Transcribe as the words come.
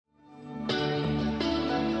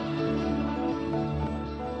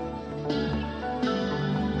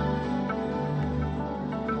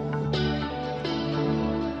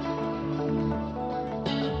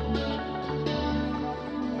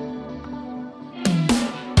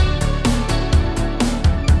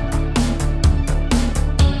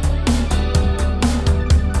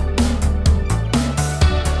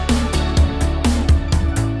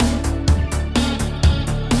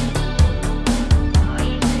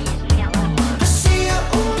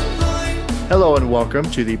Hello and welcome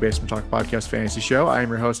to the Basement Talk Podcast Fantasy Show. I am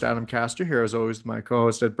your host, Adam Castor, here as always with my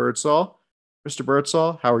co-host, Ed Birdsall. Mr.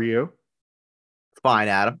 Birdsall, how are you? Fine,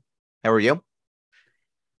 Adam. How are you?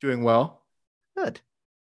 Doing well. Good.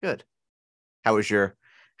 Good. How was your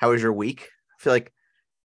week? I feel like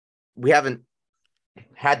we haven't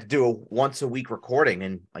had to do a once a week recording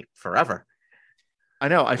in like forever. I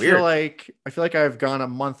know. I feel Weird. like I've gone a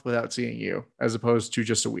month without seeing you as opposed to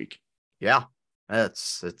just a week. Yeah.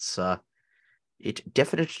 It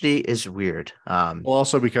definitely is weird. Well,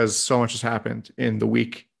 also because so much has happened in the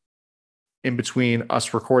week in between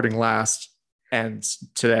us recording last and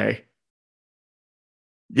today.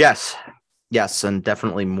 Yes. Yes, and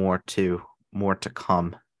definitely more to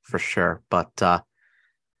come for sure. But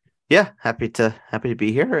yeah, happy to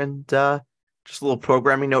be here, and just a little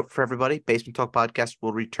programming note for everybody. Basement Talk Podcast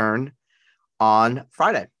will return on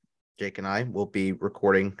Friday. Jake and I will be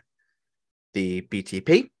recording the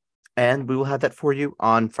BTP, and we will have that for you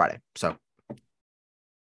on Friday. So,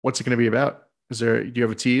 What's it going to be about? Do you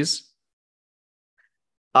have a tease?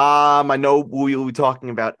 I know we will be talking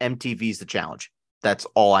about MTV's The Challenge. That's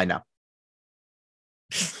all I know.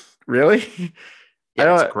 Really? I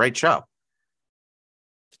Yeah, it's a don't. great show.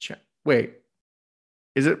 Wait,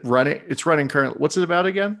 is it running? It's running currently. What's it about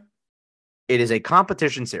again? It is a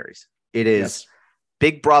competition series. It is Yes.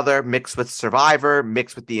 Big Brother mixed with Survivor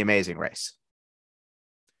mixed with The Amazing Race,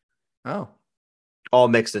 Oh, all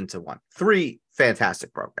mixed into one. Three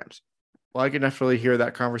fantastic programs. well, I can definitely hear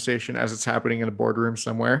that conversation as it's happening in a boardroom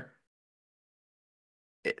somewhere.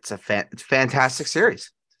 It's it's a fantastic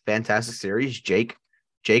series. Fantastic series. Jake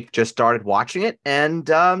just started watching it, and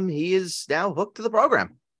he is now hooked to the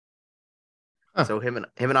program. Huh. So him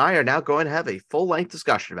and I are now going to have a full length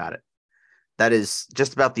discussion about it. That is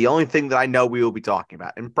just about the only thing that I know we will be talking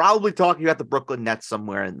about, and probably talking about the Brooklyn Nets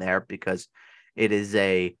somewhere in there, because it is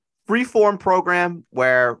a free-form program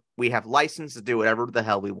where we have license to do whatever the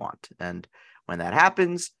hell we want. And when that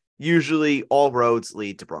happens, usually all roads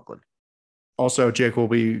lead to Brooklyn. Also, Jake will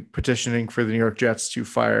be petitioning for the New York Jets to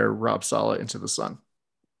fire Rob Saleh into the sun.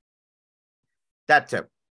 That too.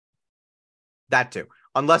 That too.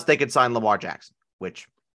 Unless they could sign Lamar Jackson, which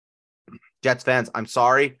Jets fans, I'm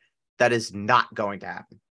sorry, that is not going to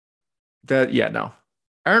happen. No.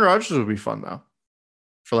 Aaron Rodgers would be fun though,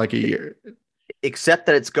 for like a year, Except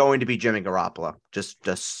that it's going to be Jimmy Garoppolo. Just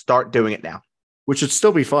start doing it now. which would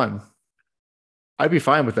still be fun. I'd be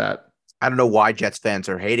fine with that. I don't know why Jets fans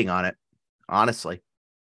are hating on it, honestly.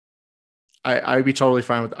 I'd be totally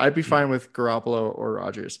fine with. I'd be fine with Garoppolo or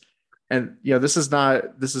Rodgers. And this is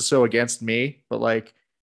not. This is so against me, but like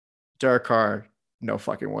Derek Carr, no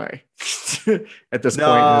fucking way. At this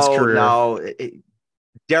point in his No, career, no.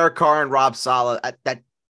 Derek Carr and Rob Saleh,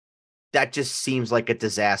 that just seems like a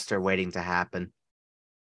disaster waiting to happen.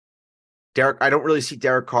 I don't really see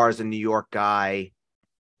Derek Carr as a New York guy.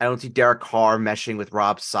 I don't see Derek Carr meshing with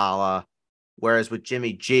Rob Saleh. Whereas with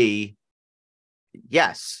Jimmy G,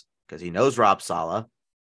 yes, because he knows Rob Saleh.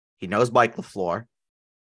 He knows Mike LaFleur.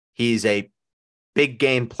 He's a big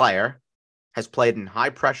game player, has played in high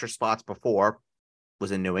pressure spots before,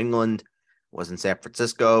 was in New England, was in San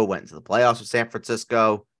Francisco, went into the playoffs with San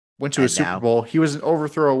Francisco. went to a And Super now, Bowl. He was an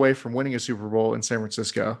overthrow away from winning a Super Bowl in San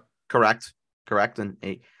Francisco. correct. And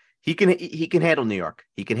he can handle New York.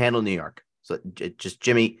 He can handle New York. So just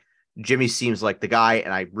Jimmy seems like the guy,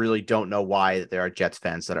 and I really don't know why there are Jets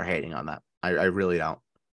fans that are hating on that. I really don't.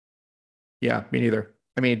 Yeah, me neither.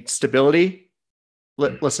 I mean, stability.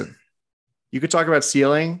 Listen, you could talk about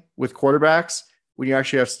ceiling with quarterbacks when you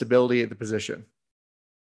actually have stability at the position.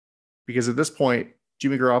 Because at this point,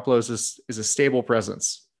 Jimmy Garoppolo is a stable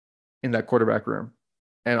presence in that quarterback room.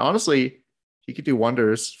 And honestly, he could do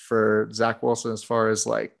wonders for Zach Wilson as far as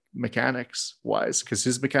like mechanics wise, because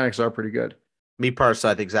his mechanics are pretty good. Me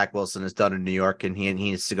personally, I think Zach Wilson is done in New York, and he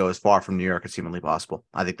needs to go as far from New York as humanly possible.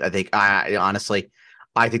 I honestly,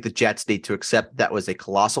 I think the Jets need to accept that was a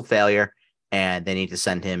colossal failure, and they need to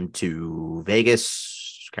send him to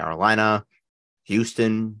Vegas, Carolina,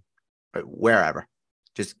 Houston, wherever.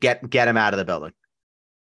 Just get him out of the building.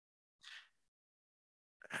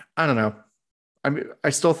 I don't know. I mean, I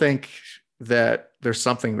still think that there's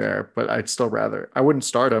something there, but I wouldn't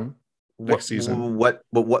start him next season. What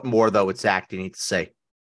more though with Zach do you need to say?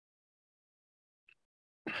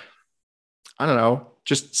 I don't know,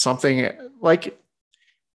 just something like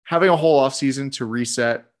having a whole off season to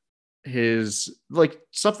reset his like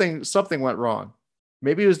something went wrong.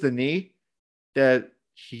 Maybe it was the knee that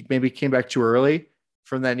he maybe came back too early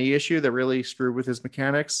from that knee issue that really screwed with his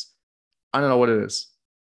mechanics. I don't know what it is,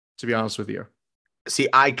 to be honest with you. See,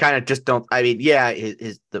 I kind of just don't. I mean, yeah,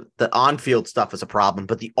 the on-field stuff is a problem,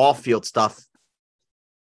 but the off-field stuff,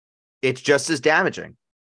 it's just as damaging.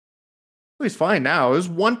 Well, he's fine now. It was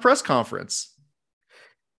one press conference.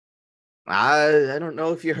 I don't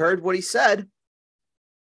know if you heard what he said.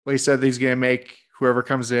 Well, he said that he's going to make whoever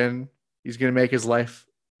comes in, he's going to make his life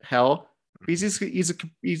hell. He's going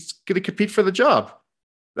to compete for the job.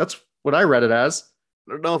 That's what I read it as.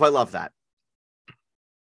 I don't know if I love that.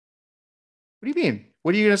 What do you mean?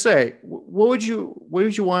 What are you going to say? What would you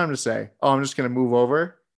want him to say? Oh, I'm just going to move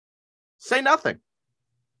over. Say nothing.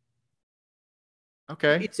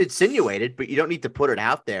 Okay. It's insinuated, but you don't need to put it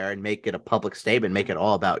out there and make it a public statement, make it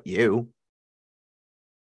all about you.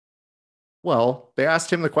 Well, they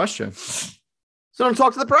asked him the question. So don't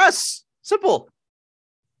talk to the press. Simple.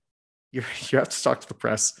 You have to talk to the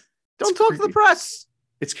press. Don't talk to the press.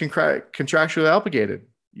 It's contractually obligated.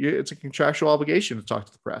 It's a contractual obligation to talk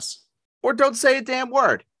to the press. Or don't say a damn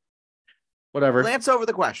word. Whatever. Glance over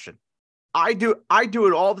the question. I do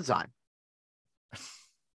it all the time.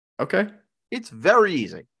 Okay. It's very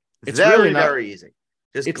easy. It's very very easy.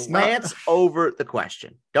 Just glance over the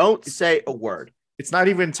question. Don't say a word. It's not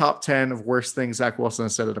even top 10 of worst things Zach Wilson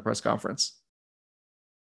has said at a press conference.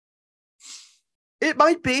 It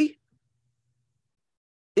might be.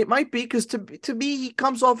 It might be because to me, he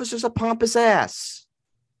comes off as just a pompous ass.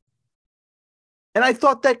 And I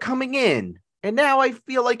thought that coming in. And now I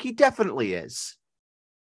feel like he definitely is.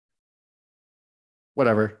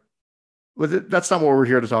 Whatever. That's not what we're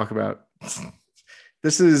here to talk about.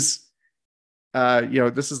 This is,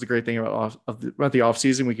 this is the great thing about the off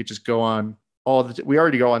season. We could just go on we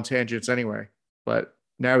already go on tangents anyway, but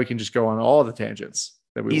now we can just go on all the tangents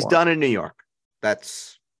that we want. He's done in New York.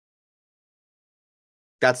 That's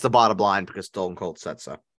the bottom line because Stone Cold said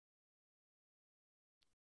so.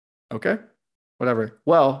 Okay. Whatever.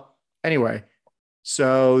 Well, anyway,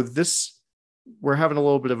 so we're having a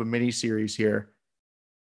little bit of a mini series here.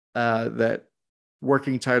 That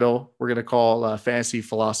working title we're going to call Fantasy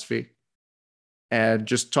Philosophy, and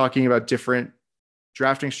just talking about different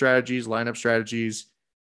drafting strategies, lineup strategies.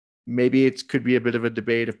 Maybe it could be a bit of a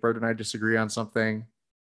debate if Bert and I disagree on something,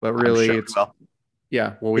 but really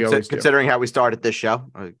yeah, well, we always considering how we started this show.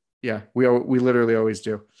 Yeah, we literally always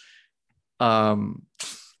do.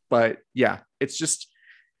 But yeah, it's just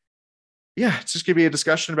gonna be a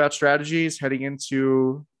discussion about strategies heading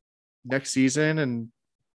into next season and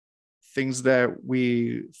things that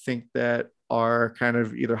we think that are kind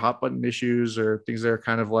of either hot button issues or things that are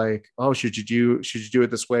kind of like, oh, should you do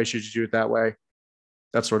it this way? Should you do it that way?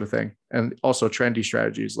 That sort of thing. And also trendy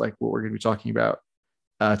strategies like what we're going to be talking about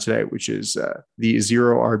today, which is the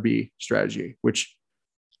zero RB strategy, which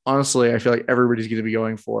honestly, I feel like everybody's going to be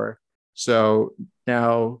going for. So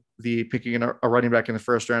now the picking a running back in the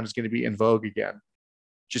first round is going to be in vogue again,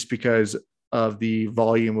 just because of the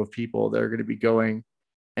volume of people that are going to be going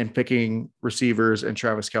and picking receivers and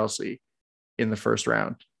Travis Kelce in the first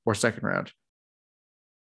round or second round.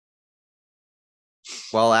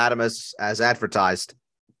 Well, Adam, as advertised,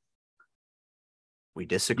 we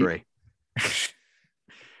disagree.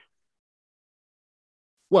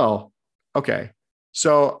 Well, okay.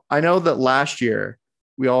 So I know that last year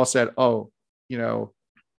we all said, oh,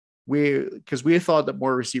 because we thought that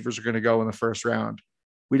more receivers are going to go in the first round.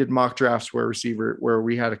 We did mock drafts where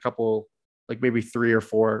we had a couple, like maybe 3 or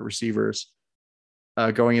 4 receivers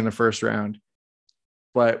going in the first round.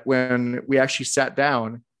 But when we actually sat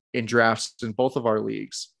down in drafts in both of our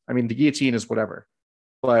leagues, I mean, the guillotine is whatever,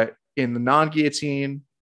 but in the non-guillotine,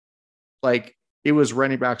 like it was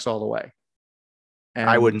running backs all the way. And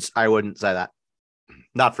I wouldn't say that.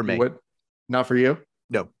 Not for me. Not for you?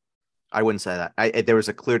 No, I wouldn't say that. There was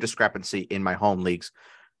a clear discrepancy in my home leagues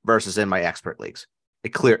versus in my expert leagues. A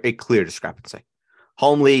clear discrepancy.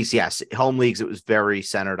 Home leagues, yes. Home leagues, it was very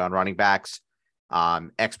centered on running backs.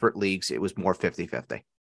 Expert leagues, it was more 50-50.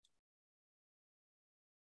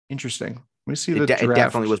 Interesting. Let me see it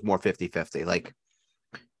definitely was more 50-50. Like,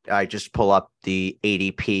 I just pull up the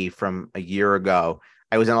ADP from a year ago.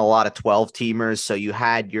 I was in a lot of 12-teamers, so you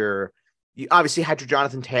obviously had your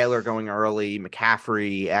Jonathan Taylor going early,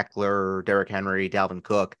 McCaffrey, Eckler, Derrick Henry, Dalvin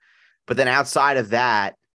Cook. But then outside of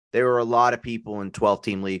that, there were a lot of people in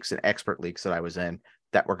 12-team leagues and expert leagues that I was in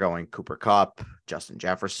that were going Cooper Kupp, Justin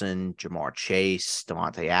Jefferson, Jamar Chase,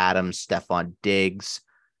 Devontae Adams, Stephon Diggs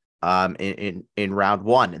in round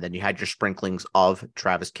 1. And then you had your sprinklings of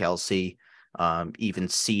Travis Kelce, even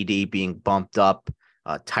CD being bumped up,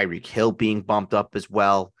 Tyreek Hill being bumped up as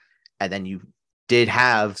well. And then you did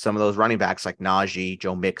have some of those running backs like Najee,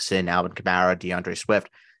 Joe Mixon, Alvin Kamara, DeAndre Swift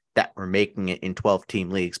that were making it in 12-team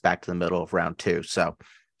leagues back to the middle of round 2. So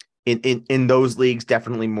In those leagues,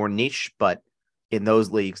 definitely more niche, but in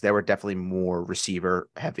those leagues, there were definitely more receiver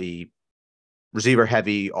heavy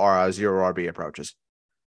or zero RB approaches.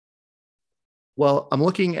 Well, I'm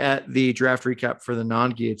looking at the draft recap for the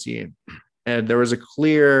non-guillotine, and there was a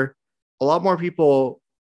lot more people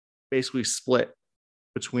basically split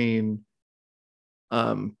between,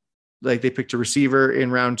 like they picked a receiver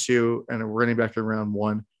in round 2 and a running back in round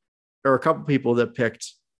 1. There were a couple people that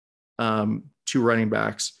picked 2 running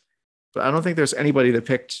backs, but I don't think there's anybody that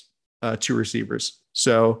picked 2 receivers.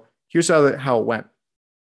 So here's how it went.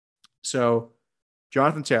 So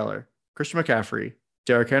Jonathan Taylor, Christian McCaffrey,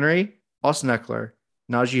 Derrick Henry, Austin Eckler,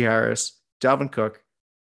 Najee Harris, Dalvin Cook,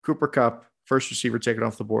 Cooper Kupp, first receiver taken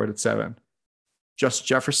off the board at 7. Justin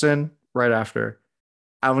Jefferson right after,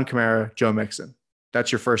 Alvin Kamara, Joe Mixon.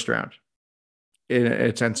 That's your first round in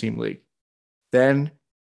a 10-team league. Then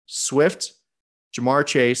Swift, Jamar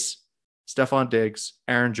Chase, Stephon Diggs,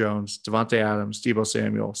 Aaron Jones, Devontae Adams, Deebo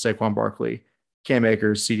Samuel, Saquon Barkley, Cam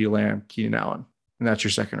Akers, CeeDee Lamb, Keenan Allen. And that's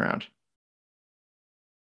your second round.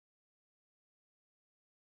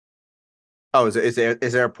 Oh, is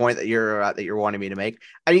there a point that you're wanting me to make?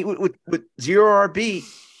 I mean, with zero RB.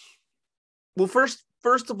 Well, first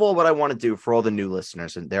of all, what I want to do for all the new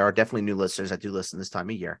listeners, and there are definitely new listeners that do listen this time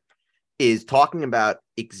of year, is talking about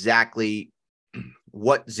exactly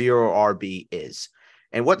what zero RB is.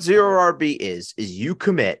 And what zero RB is you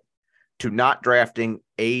commit to not drafting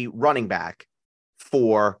a running back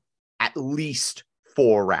for at least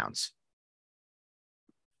 4 rounds.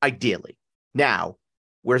 Ideally. Now,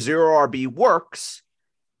 where zero RB works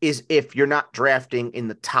is if you're not drafting in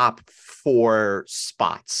the top 4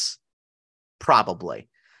 spots. Probably.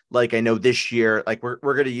 Like I know this year, like we're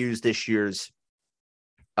going to use this year's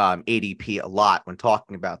ADP a lot when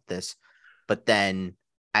talking about this. But then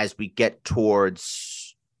as we get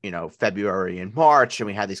towards, February and March, and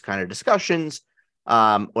we have these kind of discussions,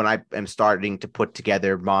 when I am starting to put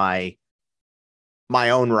together my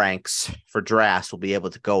own ranks for drafts, we'll be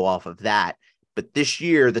able to go off of that. But this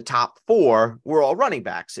year, the top 4 were all running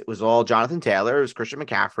backs. It was all Jonathan Taylor, it was Christian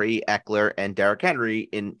McCaffrey, Eckler, and Derrick Henry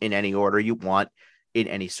in any order you want, in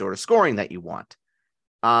any sort of scoring that you want.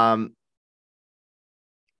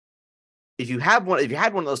 If you had one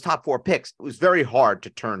of those top 4 picks, it was very hard to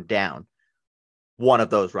turn down one of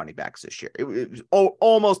those running backs this year. It was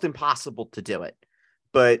almost impossible to do it.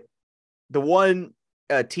 But the one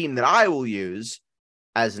team that I will use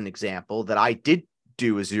as an example that I did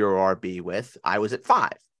do a zero RB with, I was at 5.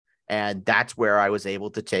 And that's where I was able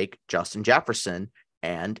to take Justin Jefferson,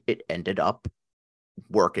 and it ended up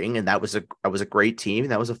working. And that was a great team.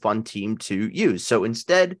 And that was a fun team to use. So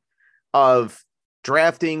instead of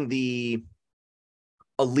drafting the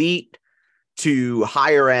elite to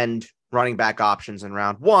higher end running back options in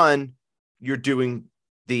round 1, you're doing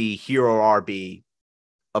the hero RB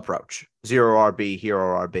approach, zero RB,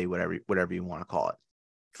 hero RB, whatever you want to call it.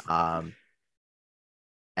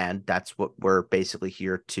 And that's what we're basically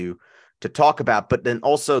here to talk about. But then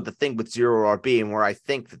also the thing with zero RB, and where I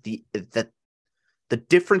think that the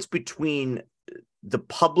difference between the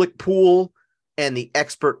public pool and the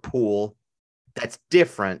expert pool that's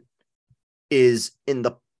different is in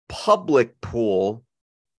the public pool,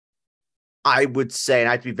 I would say, and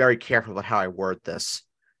I have to be very careful about how I word this.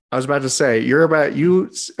 I was about to say, you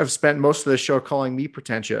have spent most of the show calling me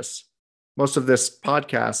pretentious, most of this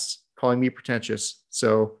podcast calling me pretentious.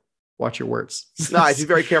 So watch your words. No, I have to be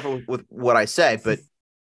very careful with what I say, but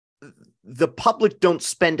the public don't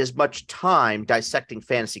spend as much time dissecting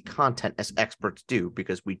fantasy content as experts do,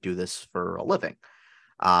 because we do this for a living.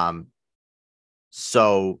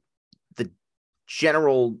 So the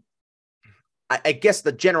general, I guess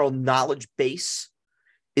the general knowledge base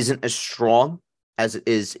isn't as strong as it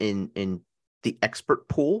is in the expert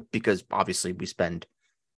pool, because obviously we spend.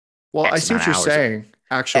 Well, I see what you're saying,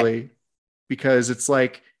 actually, because it's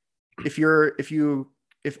like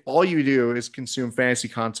if all you do is consume fantasy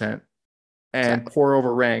content and pour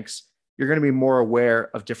over ranks, you're going to be more aware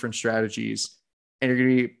of different strategies, and you're going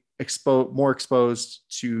to be more exposed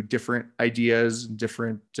to different ideas and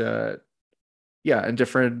different different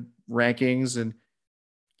rankings. And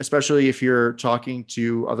especially if you're talking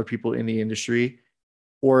to other people in the industry,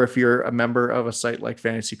 or if you're a member of a site like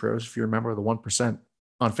Fantasy Pros, if you're a member of the 1%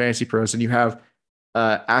 on Fantasy Pros, and you have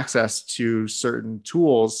access to certain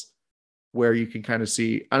tools where you can kind of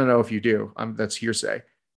see, I don't know if you do, that's hearsay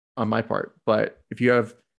on my part, but if you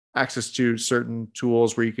have access to certain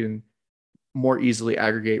tools where you can more easily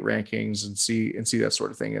aggregate rankings and see that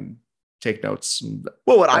sort of thing and take notes and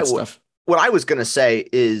what I was going to say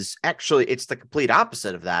is actually it's the complete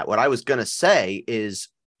opposite of that. What I was going to say is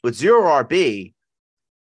with zero RB,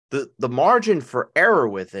 the margin for error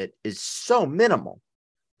with it is so minimal,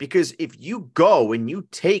 because if you go and you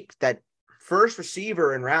take that first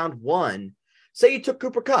receiver in round one, say you took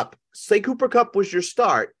Cooper Kupp, say Cooper Kupp was your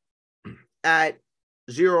start at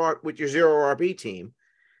zero with your zero RB team,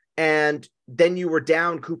 and then you were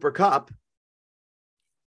down Cooper Kupp,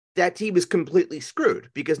 that team is completely screwed,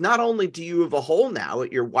 because not only do you have a hole now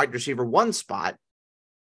at your wide receiver one spot,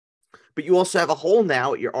 but you also have a hole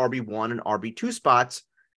now at your RB1 and RB2 spots,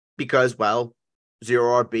 because, well,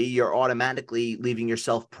 zero RB, you're automatically leaving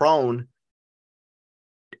yourself prone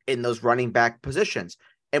in those running back positions.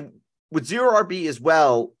 And with zero RB as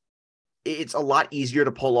well, it's a lot easier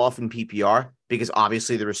to pull off in PPR, because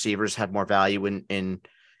obviously the receivers have more value in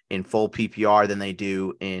full PPR than they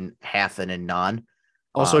do in half and in non.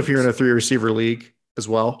 Also, if you're in a 3 receiver league as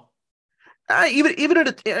well. Even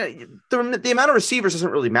at the amount of receivers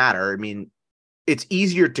doesn't really matter. I mean, it's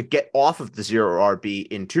easier to get off of the zero RB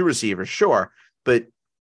in 2 receivers, sure, but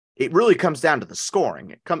it really comes down to the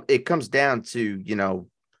scoring. It comes down to,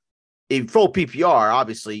 in full PPR,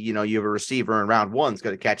 obviously, you have a receiver in round one that's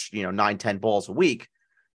going to catch, 9-10 balls a week.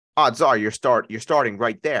 Odds are you're starting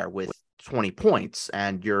right there with 20 points,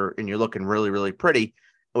 and you're looking really, really pretty.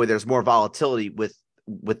 Where there's more volatility with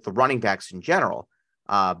the running backs in general.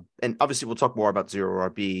 And obviously we'll talk more about zero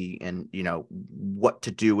RB and, what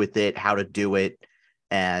to do with it, how to do it,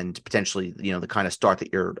 and potentially, the kind of start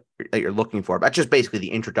that you're looking for. That's just basically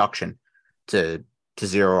the introduction to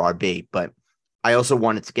zero RB. But I also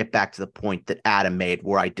wanted to get back to the point that Adam made,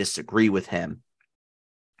 where I disagree with him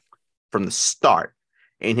from the start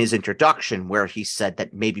in his introduction, where he said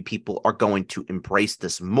that maybe people are going to embrace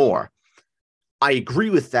this more. I agree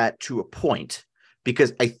with that to a point,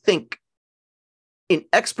 because I think in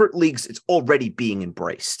expert leagues, it's already being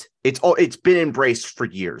embraced. It's been embraced for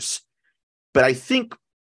years, but I think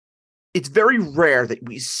it's very rare that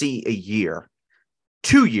we see a year,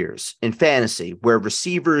 2 years in fantasy where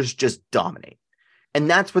receivers just dominate. And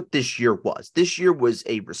that's what this year was. This year was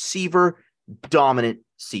a receiver dominant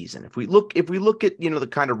season. If we look at, the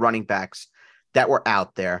kind of running backs that were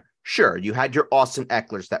out there, sure, you had your Austin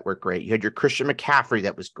Ecklers that were great. You had your Christian McCaffrey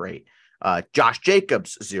that was great. Josh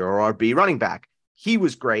Jacobs, zero RB running back. He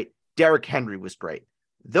was great. Derrick Henry was great.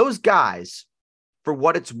 Those guys, for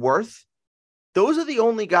what it's worth, those are the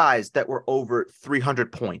only guys that were over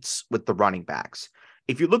 300 points with the running backs.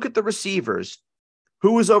 If you look at the receivers,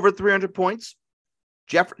 who was over 300 points?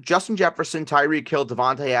 Justin Jefferson, Tyreek Hill,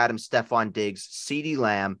 Devontae Adams, Stephon Diggs, CeeDee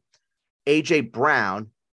Lamb, A.J.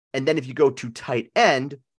 Brown, and then if you go to tight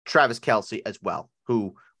end, Travis Kelce as well,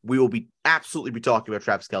 who we will absolutely be talking about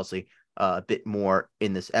Travis Kelce a bit more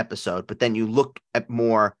in this episode. But then you look at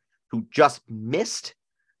more who just missed.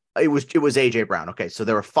 It was A.J. Brown. Okay, so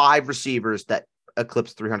there were 5 receivers that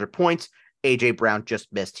eclipsed 300 points. A.J. Brown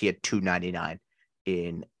just missed. He had 299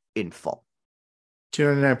 in full.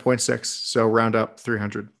 299.6. So round up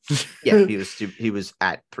 300. Yeah, he was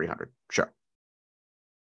at 300. Sure.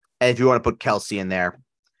 And if you want to put Kelce in there,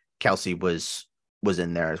 Kelce was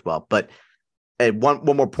in there as well. But one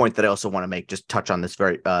more point that I also want to make, just touch on this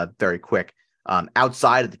very quick.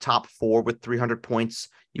 Outside of the top 4 with 300 points,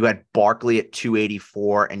 you had Barkley at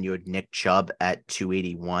 284 and you had Nick Chubb at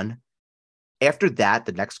 281. After that,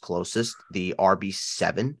 the next closest, the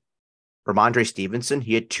RB7, Ramondre Stevenson,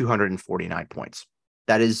 he had 249 points.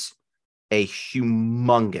 That is a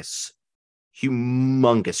humongous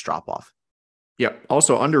drop off. Yeah.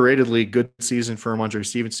 Also, underratedly good season for Ramondre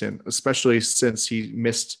Stevenson, especially since he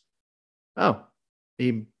missed. Oh,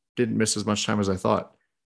 he didn't miss as much time as I thought.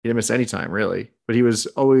 He didn't miss any time, really. But he was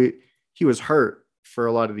hurt for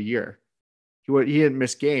a lot of the year. He didn't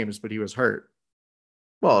miss games, but he was hurt.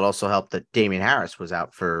 Well, it also helped that Damian Harris was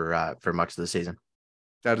out for much of the season.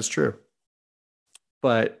 That is true.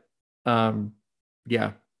 But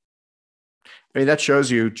yeah. I mean, that shows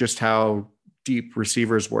you just how deep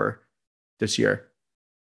receivers were this year.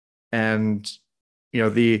 And,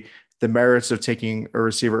 the merits of taking a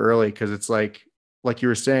receiver early, because it's like you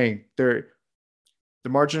were saying, the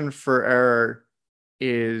margin for error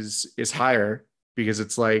is higher, because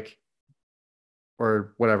it's like,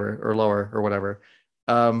 or whatever, or lower or whatever,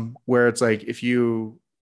 where it's like, if you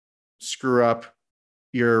screw up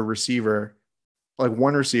your receiver, like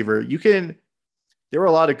one receiver, there were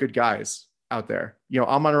a lot of good guys out there.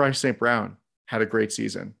 Amon-Ra St. Brown had a great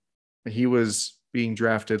season. He was being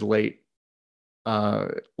drafted late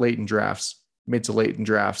in drafts, mid to late in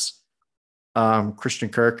drafts. Christian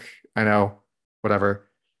Kirk, I know, whatever.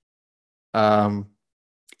 Tyler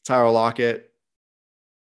Lockett,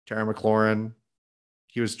 Terry McLaurin,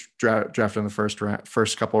 he was drafted in the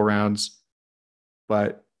first couple of rounds,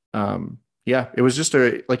 but Yeah, it was just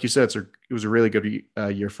like you said, it was a really good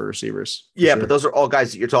year for receivers. For Yeah, but sure. those are all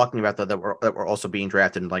guys that you're talking about though that were also being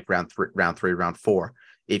drafted in like round three, round four.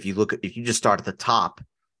 If you just start at the top,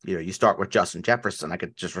 you start with Justin Jefferson. I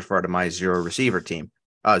could just refer to my zero receiver team,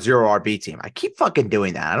 zero RB team. I keep fucking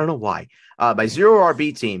doing that. I don't know why. My zero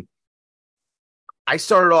RB team, I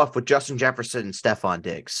started off with Justin Jefferson and Stephon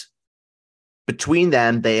Diggs. Between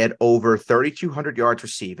them, they had over 3,200 yards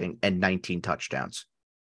receiving and 19 touchdowns.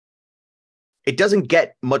 It doesn't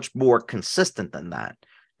get much more consistent than that.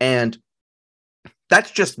 And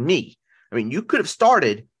that's just me. I mean, you could have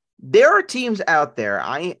started. There are teams out there,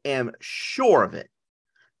 I am sure of it,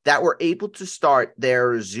 that were able to start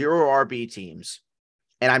their zero RB teams.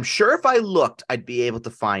 And I'm sure if I looked, I'd be able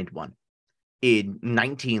to find one in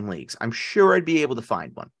 19 leagues. I'm sure I'd be able to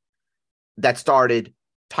find one that started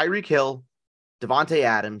Tyreek Hill, Devontae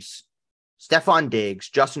Adams, Stephon Diggs,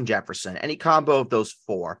 Justin Jefferson, any combo of those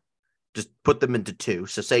four. Just put them into two.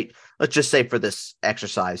 So let's just say for this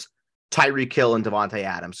exercise, Tyreek Hill and Devontae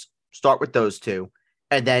Adams. Start with those two,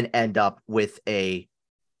 and then end up with a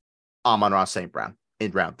Amon-Ra St. Brown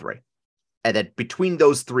in round 3. And then between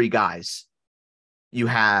those 3 guys, you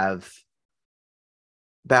have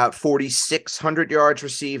about 4,600 yards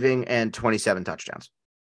receiving and 27 touchdowns.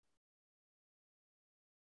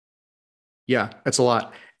 Yeah, that's a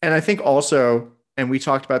lot. And I think also, and we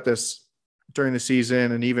talked about this during the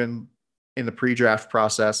season and even in the pre-draft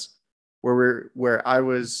process, where I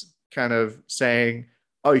was kind of saying,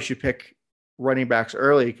 oh, you should pick running backs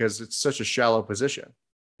early because it's such a shallow position.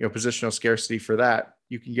 Positional scarcity for that.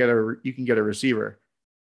 You can get a receiver.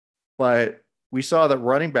 But we saw that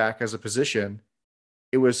running back as a position,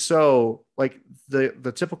 it was so like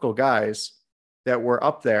the typical guys that were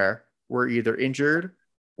up there were either injured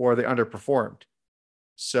or they underperformed.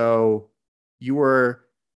 So you were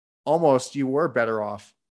better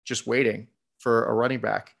off just waiting for a running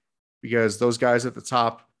back because those guys at the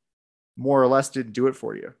top more or less didn't do it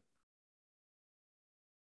for you.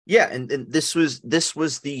 Yeah, and this was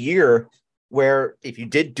the year where if you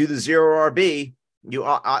did do the zero RB,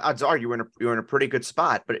 odds are you're in a pretty good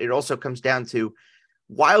spot. But it also comes down to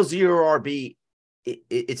while zero RB,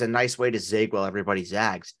 it's a nice way to zig while everybody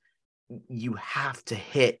zags. You have to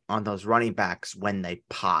hit on those running backs when they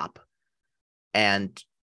pop, and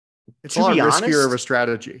it's a lot riskier of a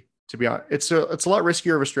strategy. To be honest, it's a lot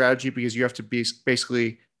riskier of a strategy because you have to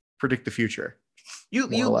basically predict the future. You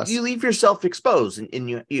leave yourself exposed,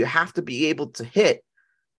 and you have to be able to hit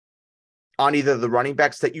on either the running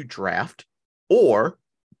backs that you draft, or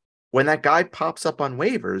when that guy pops up on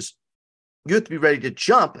waivers, you have to be ready to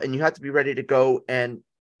jump, and you have to be ready to go and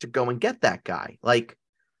get that guy. Like,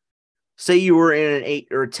 say you were in an 8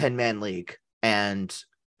 or a 10-man league, and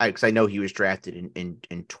because I know he was drafted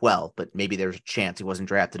in 12, but maybe there's a chance he wasn't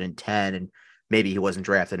drafted in 10, and maybe he wasn't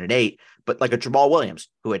drafted in 8, but like a Jamal Williams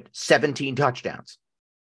who had 17 touchdowns.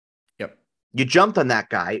 Yep. You jumped on that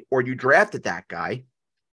guy or you drafted that guy.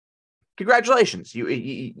 Congratulations.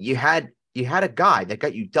 You had a guy that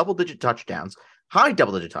got you double-digit touchdowns, high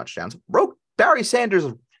double-digit touchdowns, broke Barry Sanders'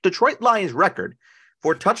 Detroit Lions record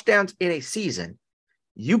for touchdowns in a season.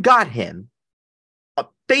 You got him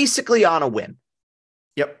basically on a whim.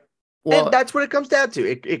 Yep. Well, and that's what it comes down to.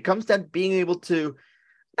 It comes down to being able to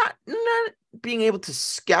not being able to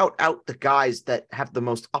scout out the guys that have the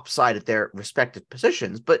most upside at their respective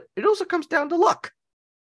positions, but it also comes down to luck.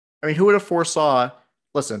 I mean, who would have foresaw?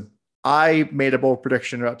 Listen, I made a bold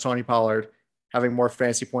prediction about Tony Pollard having more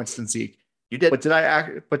fantasy points than Zeke. You did. But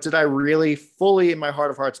did I really fully in my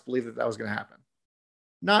heart of hearts believe that was going to happen?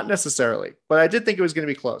 Not necessarily, but I did think it was going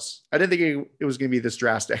to be close. I didn't think it was going to be this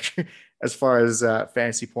drastic as far as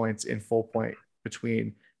fantasy points in full point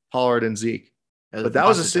between Pollard and Zeke. But that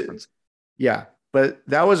was a difference. Yeah, but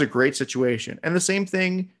that was a great situation. And the same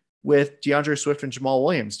thing with DeAndre Swift and Jamal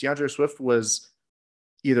Williams. DeAndre Swift was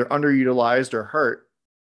either underutilized or hurt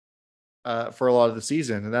for a lot of the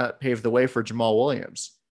season, and that paved the way for Jamal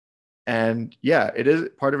Williams. And yeah, it is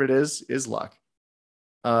part of it is luck.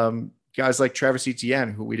 Guys like Travis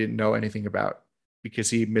Etienne, who we didn't know anything about because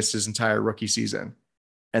he missed his entire rookie season.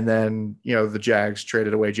 And then, the Jags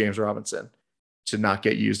traded away James Robinson to not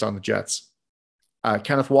get used on the Jets.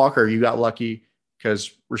 Kenneth Walker, you got lucky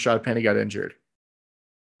because Rashad Penny got injured.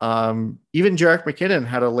 Even Jerick McKinnon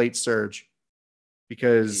had a late surge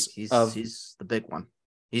because he's the big one.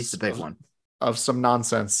 He's the big one of some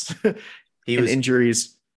nonsense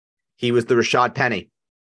injuries. He was the Rashad Penny.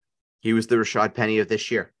 He was the Rashad Penny of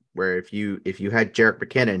this year. Where if you had Jerick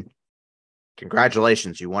McKinnon,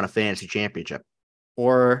 congratulations, you won a fantasy championship.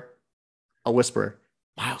 Or a whisper,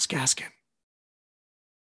 Myles Gaskin.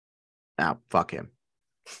 Now, fuck him.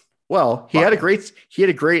 Well, he Fuck had a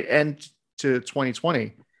him. great end to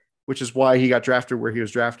 2020, which is why he got drafted where he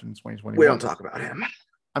was drafted in 2021. We don't talk about him.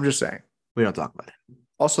 I'm just saying. We don't talk about him.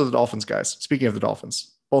 Also, the Dolphins guys. Speaking of the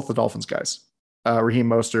Dolphins, both the Dolphins guys, Raheem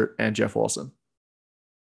Mostert and Jeff Wilson.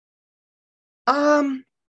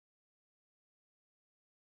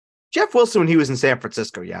 Jeff Wilson when he was in San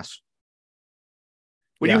Francisco, yes.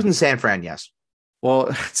 When he was in San Fran, yes.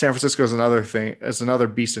 Well, San Francisco is another thing. It's another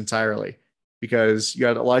beast entirely because you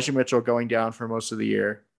had Elijah Mitchell going down for most of the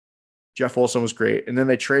year. Jeff Wilson was great, and then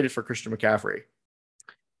they traded for Christian McCaffrey.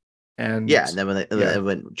 And then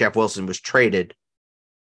when Jeff Wilson was traded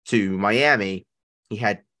to Miami, he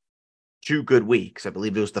had 2 good weeks. I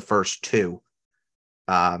believe it was the first 2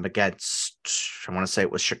 against, I want to say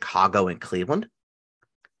it was Chicago and Cleveland.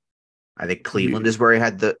 I think Cleveland is where he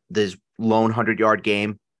had this lone 100-yard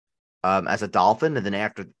game as a Dolphin. And then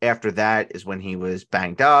after that is when he was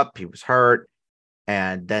banged up, he was hurt.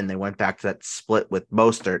 And then they went back to that split with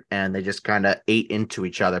Mostert and they just kind of ate into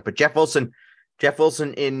each other. But Jeff Wilson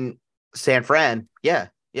in San Fran, yeah,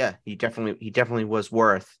 he definitely was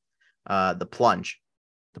worth the plunge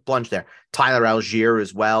there. Tyler Algier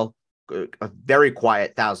as well, a very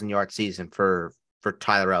quiet 1,000-yard season for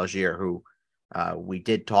Tyler Algier, who we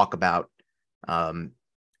did talk about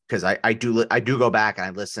because I do go back and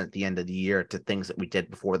I listen at the end of the year to things that we did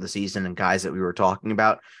before the season and guys that we were talking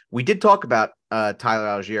about. We did talk about Tyler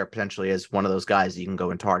Algier potentially as one of those guys that you can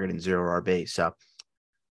go and target in 0 RB. So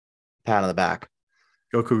pat on the back.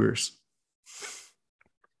 Go Cougars.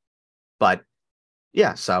 But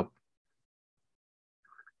yeah, so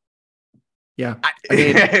yeah, I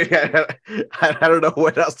mean, I don't know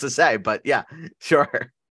what else to say, but yeah,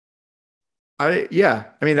 sure. I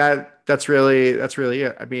mean, that's really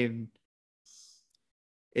it. I mean,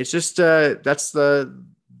 it's just, that's the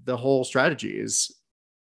whole strategy is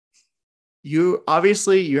you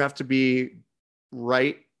have to be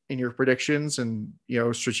right in your predictions and,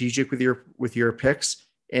 strategic with your picks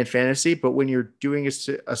and fantasy. But when you're doing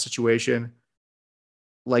a situation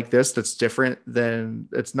like this, that's different than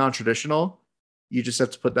it's non-traditional, you just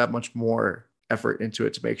have to put that much more effort into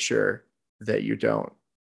it to make sure that you don't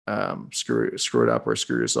screw it up or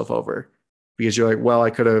screw yourself over, because you're like, well, I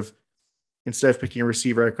could have, instead of picking a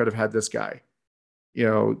receiver, I could have had this guy.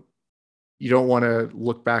 You don't want to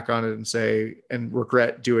look back on it and say and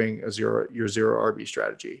regret doing your 0 RB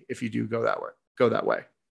strategy if you do go that way.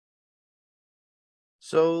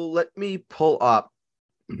 So let me pull up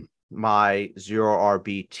my 0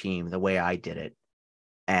 RB team the way I did it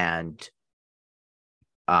and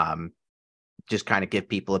just kind of give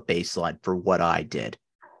people a baseline for what I did.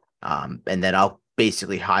 And then I'll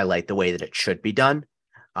basically highlight the way that it should be done.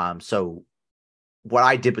 So what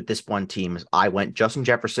I did with this one team is I went Justin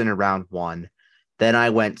Jefferson in round 1. Then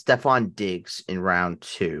I went Stephon Diggs in round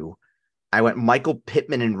 2. I went Michael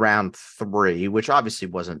Pittman in round 3, which obviously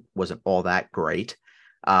wasn't all that great.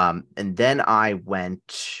 And then I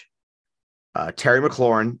went Terry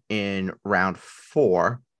McLaurin in round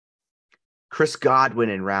 4, Chris Godwin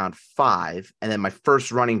in round 5. And then my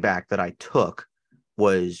first running back that I took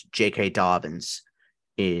was J.K. Dobbins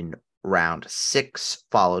in round 6,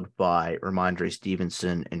 followed by Ramondre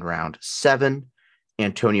Stevenson in round 7,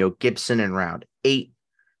 Antonio Gibson in round 8,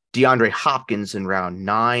 DeAndre Hopkins in round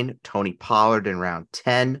 9, Tony Pollard in round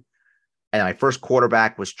 10. And my first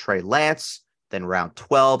quarterback was Trey Lance. Then round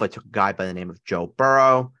 12, I took a guy by the name of Joe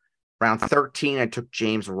Burrow. Round 13, I took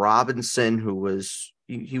James Robinson, who was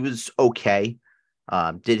okay.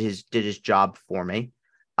 Did his job for me.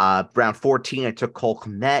 Round 14, I took Cole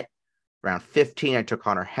Kmet. Round 15, I took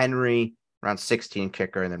Hunter Henry. Round 16,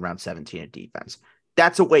 kicker, and then round 17 at defense.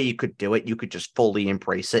 That's a way you could do it. You could just fully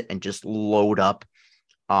embrace it and just load up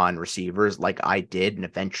on receivers like I did. And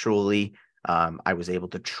eventually I was able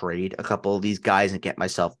to trade a couple of these guys and get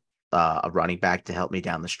myself a running back to help me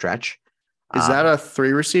down the stretch. Is that a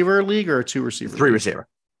 3 receiver league or a 2 receiver? 3 receiver.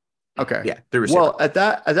 Okay. Yeah, 3 receiver. Well, at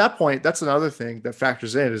that point, that's another thing that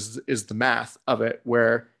factors in is the math of it,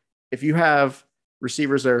 where if you have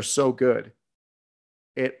receivers that are so good,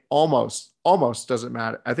 it almost doesn't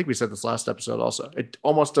matter. I think we said this last episode also. It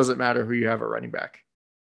almost doesn't matter who you have at running back,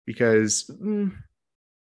 because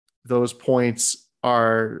those points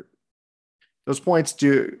can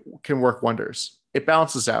work wonders. It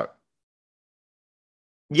balances out.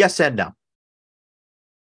 Yes and no.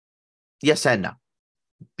 Yes and no.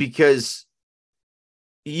 Because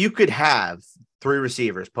you could have 3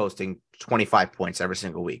 receivers posting 25 points every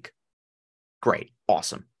single week. Great.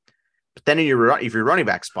 Awesome. But then if your running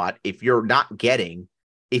back spot, if you're getting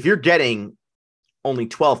only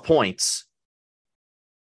 12 points,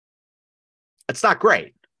 it's not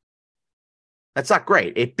great. That's not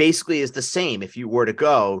great. It basically is the same if you were to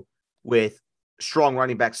go with strong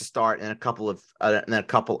running backs to start and a couple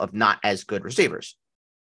of not as good receivers.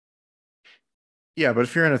 Yeah, but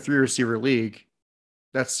if you're in a 3 receiver league,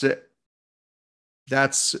 that's it.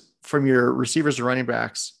 That's from your receivers to running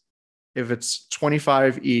backs. If it's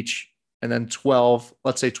 25 each and then 12,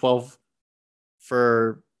 let's say 12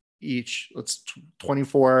 for each, let's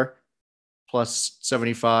 24 plus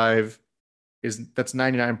 75 that's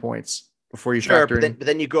 99 points before you Sure, factor in. but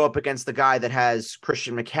then you go up against the guy that has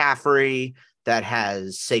Christian McCaffrey, that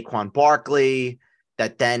has Saquon Barkley,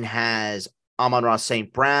 that then has Amon-Ra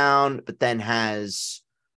St. Brown, but then has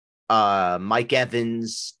Mike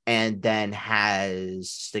Evans, and then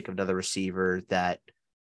has, think of another receiver that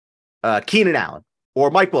Keenan Allen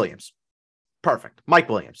or Mike Williams. Perfect. Mike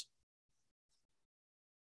Williams.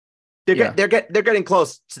 They're getting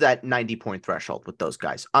close to that 90-point threshold with those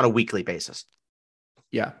guys on a weekly basis.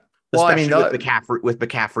 Yeah. Well, especially with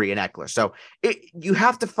McCaffrey and Eckler. So you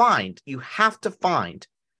have to find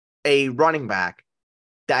a running back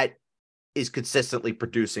that is consistently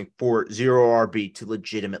producing for zero RB to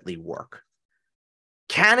legitimately work.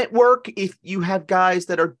 Can it work if you have guys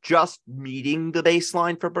that are just meeting the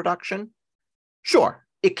baseline for production? Sure,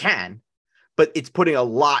 it can, but it's putting a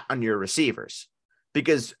lot on your receivers,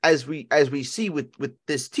 because as we see with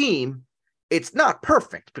this team, it's not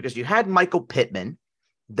perfect because you had Michael Pittman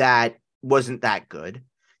that wasn't that good.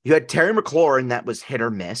 You had Terry McLaurin that was hit or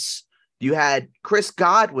miss. You had Chris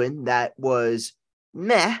Godwin that was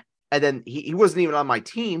meh. And then he wasn't even on my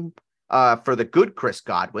team for the good Chris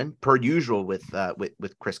Godwin, per usual with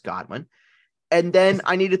Chris Godwin. And then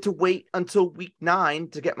I needed to wait until week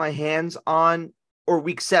 9 to get my hands on, or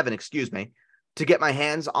week 7, excuse me, to get my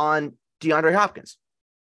hands on DeAndre Hopkins.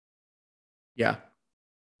 Yeah.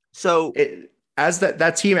 So as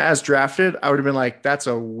that team as drafted, I would have been like, that's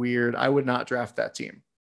a weird, I would not draft that team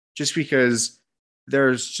just because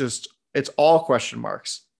it's all question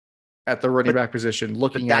marks at the running back position.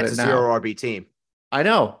 Looking at it now, that's a zero RB team. I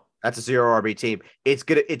know that's a zero RB team. It's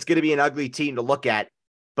gonna be an ugly team to look at,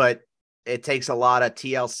 but it takes a lot of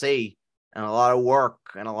TLC and a lot of work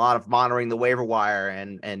and a lot of monitoring the waiver wire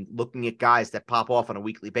and looking at guys that pop off on a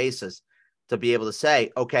weekly basis to be able to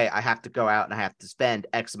say, okay, I have to go out and I have to spend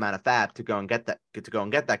X amount of fab to go and get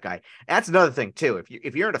that guy. And that's another thing too.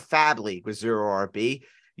 If you're in a fab league with zero RB,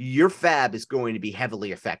 your fab is going to be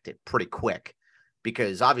heavily affected pretty quick,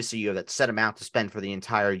 because obviously you have that set amount to spend for the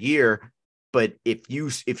entire year. But if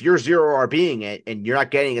you're zero RBing it and you're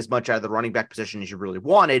not getting as much out of the running back position as you really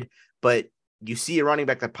wanted, but you see a running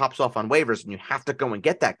back that pops off on waivers and you have to go and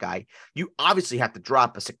get that guy, you obviously have to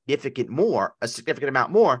drop a significant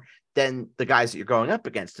amount more than the guys that you're going up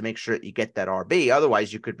against to make sure that you get that RB.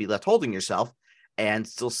 Otherwise, you could be left holding yourself and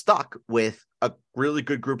still stuck with a really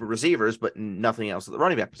good group of receivers, but nothing else at the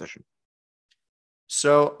running back position.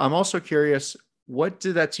 So I'm also curious, what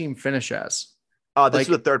did that team finish as? This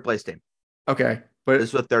is a third place team. Okay. But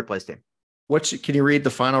this is a third place team. Can you read the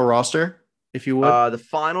final roster, if you would? The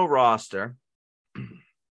final roster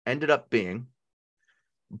ended up being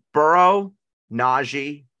Burrow,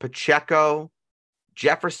 Najee, Pacheco,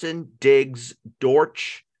 Jefferson, Diggs,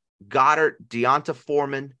 Dortch, Goddard, Deonta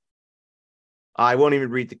Foreman. I won't even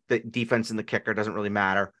read the defense and the kicker. It doesn't really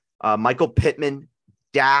matter. Michael Pittman,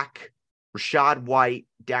 Dak, Rachaad White,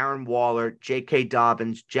 Darren Waller, J.K.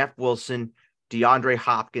 Dobbins, Jeff Wilson, DeAndre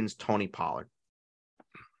Hopkins, Tony Pollard.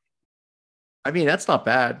 I mean, that's not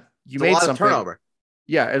bad. You made some turnover.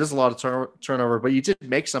 Yeah, it is a lot of turnover, but you did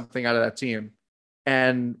make something out of that team.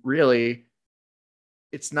 And really,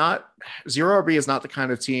 it's not zero RB is not the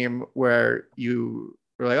kind of team where you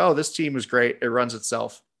are like, oh, this team is great. It runs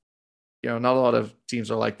itself. Not a lot of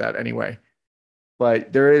teams are like that anyway.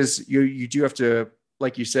 But there is, you do have to,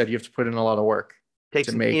 like you said, you have to put in a lot of work. It takes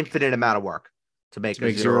an infinite amount of work to make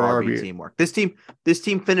a zero RB team work. This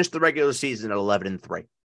team finished the regular season at 11-3.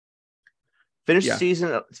 Finished the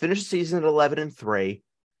season at 11-3.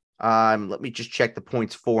 Let me just check the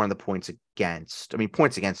points for and the points against. I mean,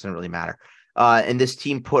 points against don't really matter. And this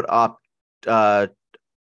team put up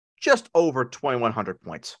just over 2,100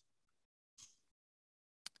 points.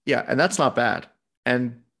 Yeah, and that's not bad.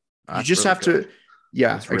 And you just have to.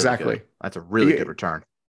 Yeah, exactly. Good. That's a really good return.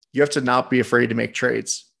 You have to not be afraid to make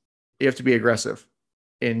trades. You have to be aggressive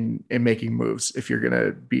in making moves if you're going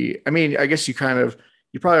to be. I mean, I guess you probably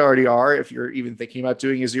already are if you're even thinking about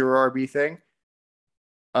doing a zero RB thing.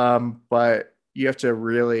 But you have to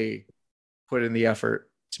really put in the effort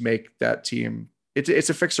to make that team. It's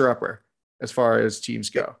a fixer-upper as far as teams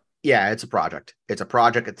go. Yeah, it's a project. It's a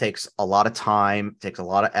project. It takes a lot of time. It takes a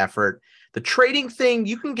lot of effort. The trading thing,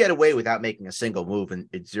 you can get away without making a single move in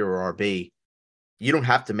zero RB. you don't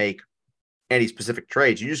have to make any specific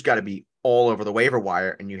trades. You just got to be all over the waiver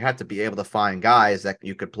wire, and you have to be able to find guys that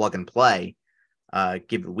you could plug and play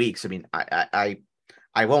given weeks. I mean,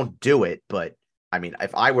 I won't do it, but I mean,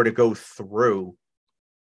 if I were to go through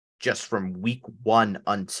just from week 1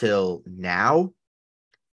 until now,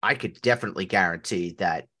 I could definitely guarantee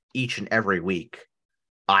that each and every week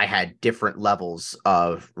I had different levels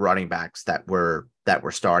of running backs that were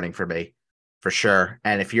starting for me, for sure.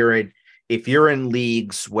 And if you're in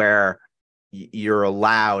leagues where you're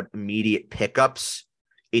allowed immediate pickups,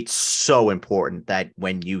 it's so important that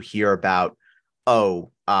when you hear about, I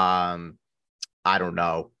don't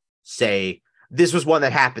know, say this was one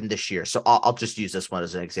that happened this year. So I'll just use this one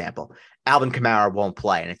as an example. Alvin Kamara won't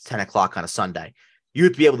play and it's 10 o'clock on a Sunday.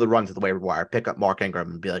 You'd be able to run to the waiver wire, pick up Mark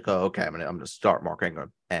Ingram and be like, oh, okay, I'm gonna start Mark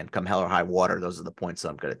Ingram, and come hell or high water, those are the points that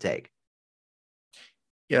I'm gonna take.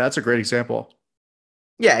 Yeah, that's a great example.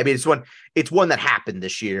 Yeah, I mean it's one that happened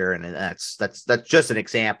this year, and that's just an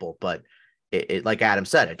example, but it like Adam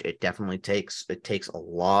said, it definitely takes a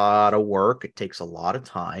lot of work, it takes a lot of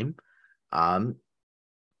time.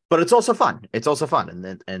 But it's also fun. It's also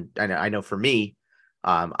fun. And I know for me,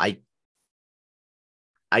 I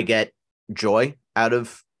get joy out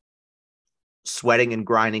of sweating and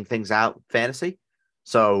grinding things out fantasy.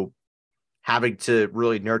 So having to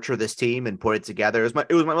really nurture this team and put it together,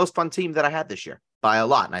 it was my most fun team that I had this year by a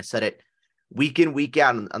lot. And I said it week in, week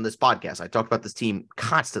out on this podcast. I talked about this team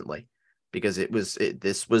constantly because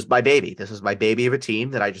this was my baby. This was my baby of a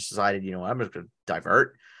team that I just decided, I'm just going to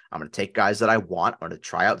divert. I'm going to take guys that I want. I'm going to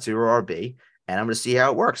try out zero RB, and I'm going to see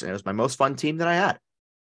how it works. And it was my most fun team that I had.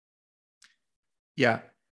 Yeah.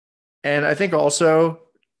 And I think also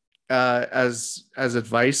as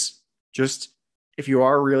advice, just if you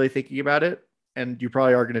are really thinking about it, and you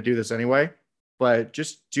probably are going to do this anyway, but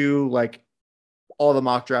just do like all the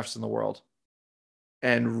mock drafts in the world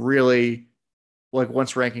and really like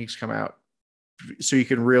once rankings come out, so you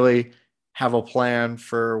can really have a plan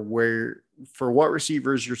for what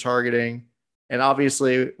receivers you're targeting. And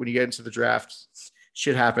obviously when you get into the draft,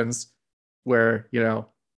 shit happens where,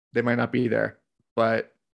 they might not be there,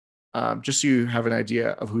 but just so you have an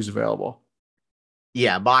idea of who's available.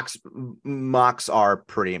 Yeah, mocks are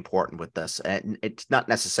pretty important with this. And it's not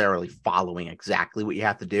necessarily following exactly what you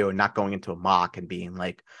have to do and not going into a mock and being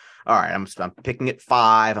like, all right, I'm picking at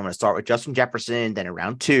 5. I'm going to start with Justin Jefferson. Then in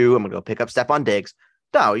round 2, I'm going to go pick up Stephon Diggs.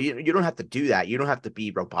 No, you don't have to do that. You don't have to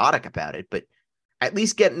be robotic about it, but at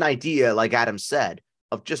least get an idea, like Adam said,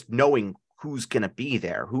 of just knowing who's going to be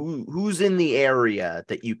there, who's in the area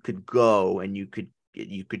that you could go and you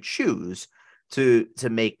could choose to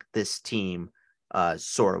make this team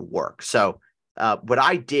sort of work. So what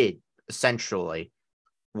I did essentially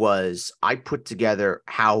was I put together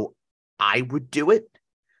how I would do it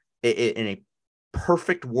in a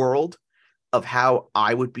perfect world of how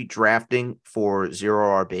I would be drafting for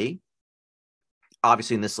zero RB.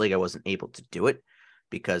 Obviously, in this league, I wasn't able to do it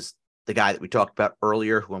because the guy that we talked about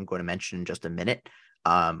earlier, who I'm going to mention in just a minute,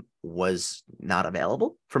 was not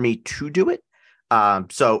available for me to do it.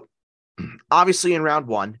 So obviously in round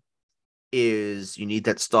 1 is you need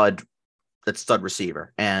that stud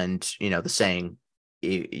receiver. And, the saying,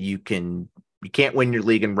 you can't win your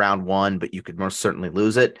league in round 1, but you could most certainly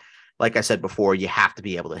lose it. Like I said before, you have to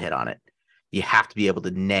be able to hit on it. You have to be able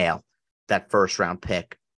to nail that first round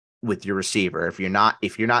pick with your receiver. If you're not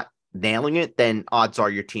nailing it, then odds are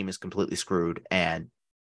your team is completely screwed, and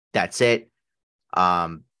that's it.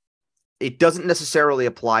 It doesn't necessarily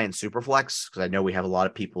apply in Superflex because I know we have a lot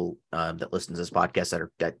of people that listen to this podcast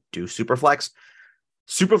that do Superflex.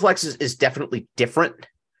 Superflex is definitely different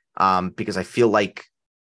because I feel like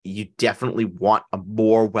you definitely want a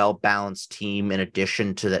more well-balanced team in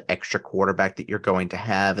addition to that extra quarterback that you're going to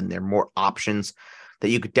have, and there are more options that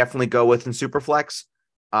you could definitely go with in Superflex.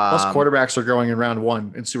 Plus quarterbacks are going in round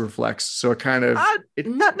 1 in Superflex, so it kind of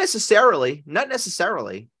not necessarily.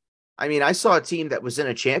 I mean, I saw a team that was in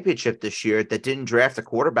a championship this year that didn't draft a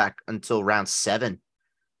quarterback until round 7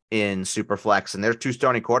 in Superflex, and their 2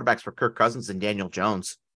 starting quarterbacks were Kirk Cousins and Daniel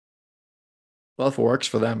Jones. Well, if it works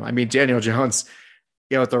for them, I mean, Daniel Jones,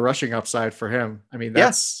 with the rushing upside for him, I mean,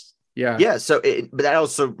 that's yeah. So, but that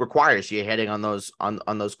also requires you hitting on those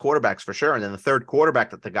quarterbacks for sure. And then the third quarterback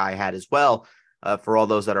that the guy had as well, for all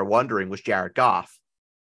those that are wondering, was Jared Goff.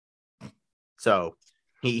 So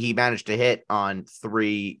he managed to hit on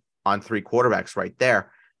three quarterbacks right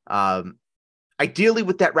there. Ideally,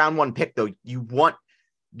 with that round 1 pick, though, you want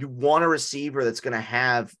a receiver that's going to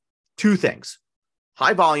have 2 things: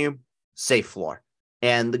 high volume, safe floor.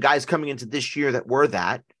 And the guys coming into this year that were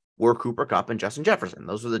Cooper Kupp and Justin Jefferson.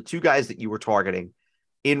 Those were the 2 guys that you were targeting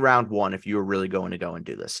in round one if you were really going to go and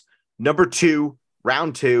do this. Number two,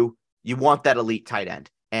 round two, you want that elite tight end.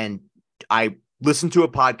 And I listened to a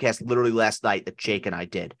podcast literally last night that Jake and I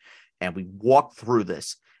did, and we walked through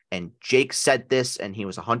this. And Jake said this, and he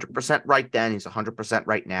was 100% right then. He's 100%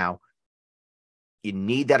 right now. You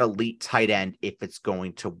need that elite tight end if it's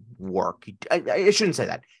going to work. I shouldn't say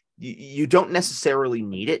that. You don't necessarily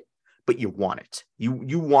need it, but you want it.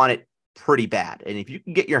 You want it pretty bad. And if you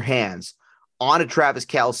can get your hands on a Travis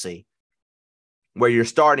Kelce, where you're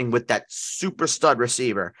starting with that super stud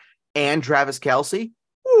receiver and Travis Kelce,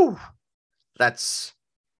 whew, that's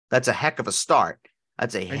a heck of a start.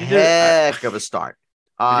 That's a heck of a start.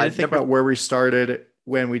 I didn't think about where we started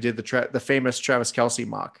when we did the famous Travis Kelce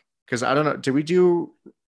mock. Because I don't know, did we do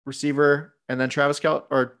receiver and then Travis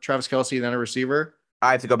Kelce and then a receiver?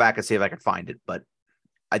 I have to go back and see if I can find it, but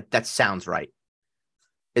that sounds right.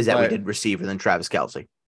 We did receiver then Travis Kelce?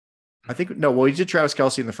 I think we did Travis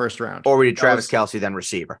Kelce in the first round, or we did Travis Kelce then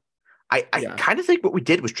receiver. I kind of think what we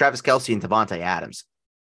did was Travis Kelce and Devontae Adams.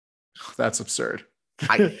 That's absurd.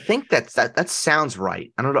 I think that sounds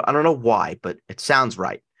right. I don't know why, but it sounds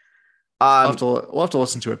right. We'll have to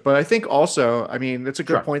listen to it. But I think also, I mean, it's a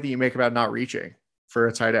good point that you make about not reaching for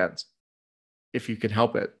a tight end if you can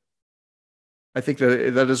help it. I think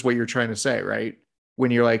that is what you're trying to say, right?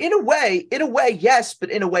 When you're like, in a way, yes,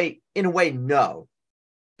 but in a way, no,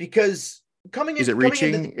 because is it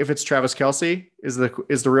reaching if it's Travis Kelce is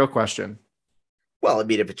the real question. Well, I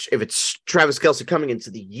mean, if it's Travis Kelce coming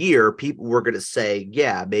into the year, people were going to say,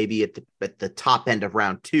 yeah, maybe at the top end of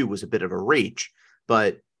round two was a bit of a reach,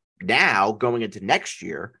 but now going into next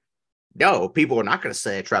year, no, people are not going to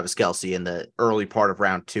say Travis Kelce in the early part of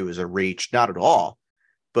round two is a reach, not at all.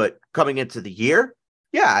 But coming into the year,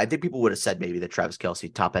 yeah, I think people would have said maybe that Travis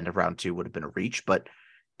Kelce top end of round two would have been a reach. But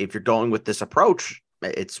if you're going with this approach,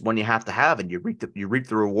 it's one you have to have, and you reap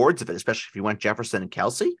the rewards of it, especially if you went Jefferson and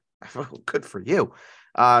Kelce. Good for you.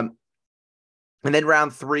 And then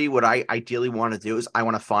round three, what I ideally want to do is I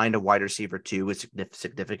want to find a wide receiver too with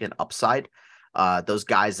significant upside. Those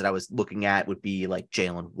guys that I was looking at would be like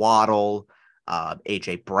Jalen Waddle,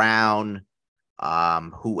 AJ Brown,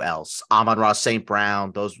 who else? Amon-Ra St.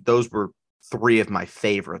 Brown. Those were three of my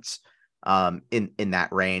favorites in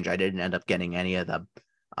that range. I didn't end up getting any of them.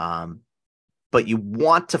 But you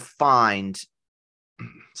want to find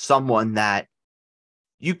someone that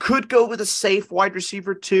you could go with a safe wide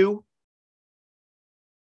receiver too,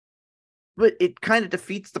 but it kind of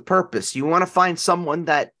defeats the purpose. You want to find someone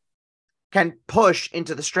that can push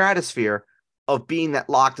into the stratosphere of being that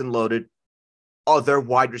locked and loaded other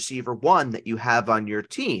wide receiver one that you have on your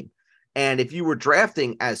team. And if you were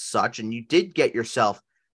drafting as such, and you did get yourself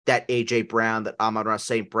that AJ Brown, that Amon-Ra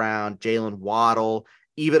St. Brown, Jalen Waddle,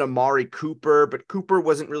 even Amari Cooper, but Cooper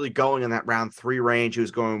wasn't really going in that round three range. He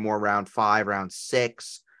was going more round 5, round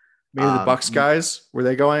 6. Maybe the Bucks guys, were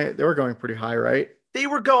they going? They were going pretty high, right? They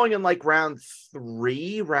were going in like round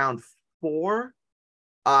 3, round 4.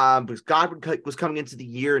 Because Godwin was coming into the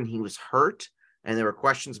year and he was hurt, and there were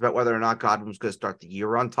questions about whether or not Godwin was going to start the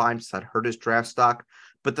year on time, so that hurt his draft stock.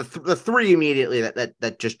 But the three immediately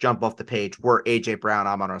that just jump off the page were AJ Brown,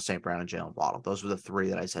 Amon-Ra St. Brown, and Jalen Waddle. Those were the three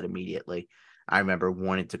that I said immediately. I remember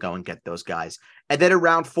wanting to go and get those guys. And then in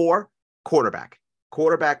round 4, quarterback.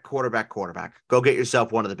 Go get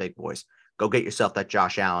yourself one of the big boys. Go get yourself that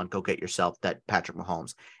Josh Allen. Go get yourself that Patrick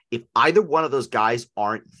Mahomes. If either one of those guys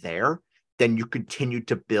aren't there, then you continue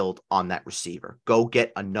to build on that receiver. Go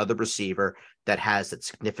get another receiver that has that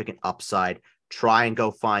significant upside. Try and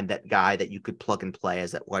go find that guy that you could plug and play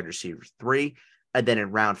as that wide receiver 3. And then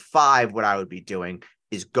in round 5, what I would be doing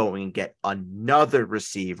is going and get another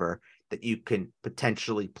receiver that you can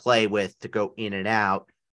potentially play with to go in and out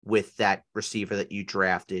with that receiver that you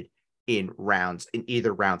drafted in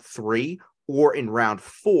either round 3 or in round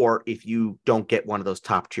 4 if you don't get one of those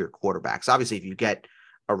top tier quarterbacks. Obviously, if you get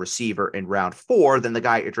a receiver in round 4, then the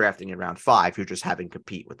guy you're drafting in round 5, you're just having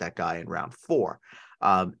compete with that guy in round 4.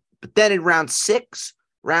 But then in round 6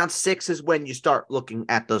 is when you start looking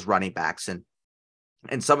at those running backs and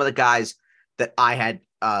some of the guys that I had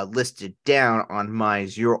listed down on my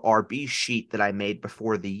Zero RB sheet that I made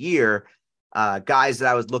before the year. Guys that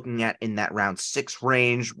I was looking at in that round 6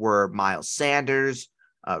 range were Miles Sanders,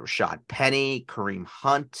 Rashad Penny, Kareem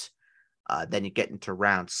Hunt. Then you get into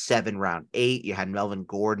round 7, round 8, you had Melvin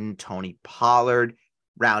Gordon, Tony Pollard.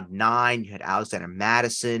 Round 9, you had Alexander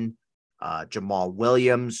Madison, Jamal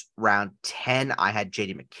Williams. Round 10, I had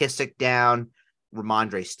J.D. McKissick down,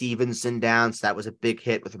 Ramondre Stevenson down. So that was a big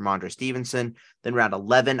hit with Ramondre Stevenson. Then round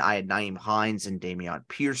 11, I had Nyheim Hines and Dameon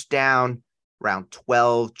Pierce down. Round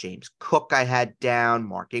 12, James Cook I had down.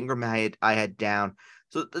 Mark Ingram I had down.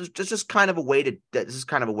 So there's just kind of a way to this is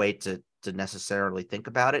kind of a way to necessarily think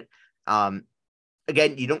about it.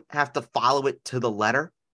 Again, you don't have to follow it to the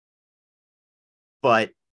letter,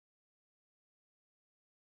 but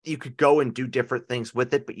you could go and do different things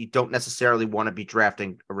with it, but you don't necessarily want to be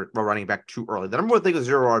drafting a running back too early. The number one thing with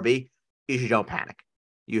zero RB is you don't panic.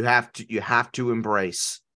 You have to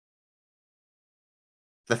embrace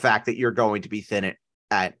the fact that you're going to be thin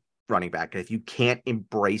at running back. And if you can't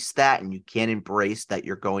embrace that, and you can't embrace that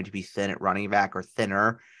you're going to be thin at running back or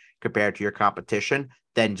thinner compared to your competition,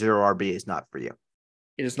 then zero RB is not for you.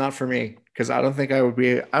 It is not for me because I don't think I would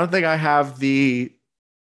be. I don't think I have the.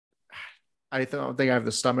 I don't think I have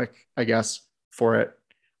the stomach, I guess, for it.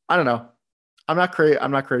 I don't know. I'm not crazy.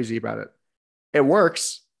 I'm not crazy about it. It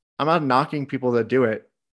works. I'm not knocking people that do it,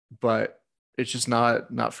 but it's just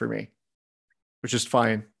not for me, which is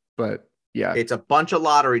fine. But yeah, it's a bunch of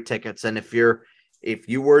lottery tickets, and if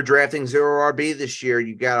you were drafting zero RB this year,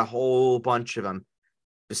 you got a whole bunch of them.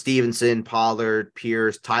 Stevenson, Pollard,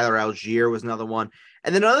 Pierce, Tyler Algier was another one.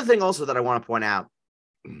 And then another thing also that I want to point out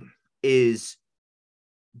is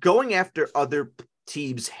going after other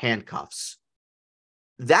teams' handcuffs.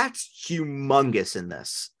 That's humongous in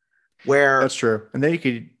this. Where that's true. And then you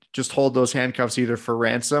could just hold those handcuffs either for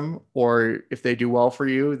ransom, or if they do well for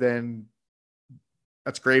you, then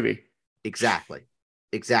that's gravy. Exactly.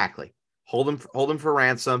 Hold them for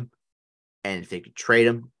ransom. And if they could trade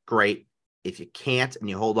them, great. If you can't and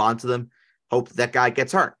you hold on to them, hope that guy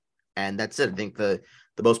gets hurt. And that's it. I think the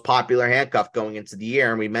most popular handcuff going into the year,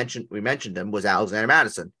 and we mentioned him, was Alexander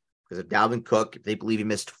Mattison, because of Dalvin Cook. They believe he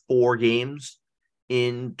missed 4 games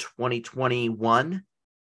in 2021.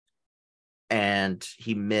 And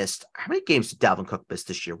he missed, how many games did Dalvin Cook miss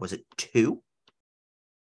this year? Was it 2?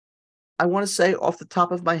 I want to say off the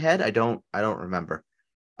top of my head. I don't remember.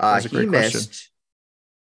 That's a great question.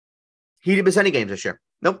 He didn't miss any games this year.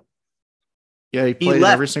 Nope. Yeah, he played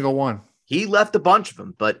every single one. He left a bunch of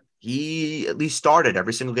them, but he at least started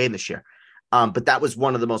every single game this year. But that was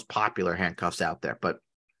one of the most popular handcuffs out there. But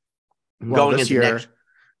going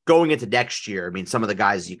into next year, I mean, some of the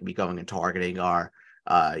guys you can be going and targeting are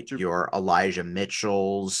your Elijah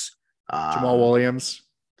Mitchells, Jamal Williams.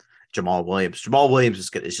 Jamal Williams is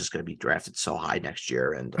just going to be drafted so high next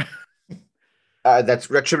year, and that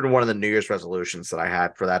should have been one of the New Year's resolutions that I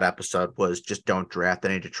had for that episode, was just don't draft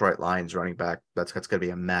any Detroit Lions running back. That's going to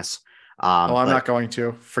be a mess. I'm not going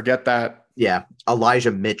to forget that. Yeah,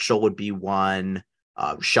 Elijah Mitchell would be one.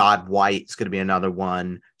 Rashad White is going to be another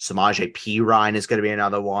one. Samaje Perine is going to be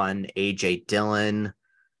another one. AJ Dillon,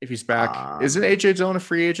 if he's back, isn't AJ Dillon a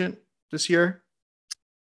free agent this year?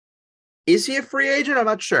 Is he a free agent? I'm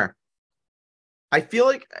not sure. I feel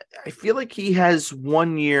like he has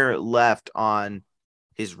 1 year left on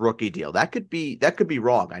his rookie deal. That could be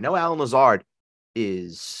wrong. I know Alan Lazard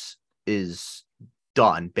is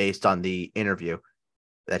done based on the interview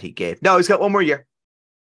that he gave. No, he's got 1 more year.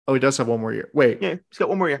 Oh, he does have 1 more year. Wait. Yeah, he's got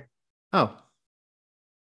 1 more year. Oh.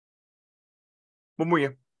 1 more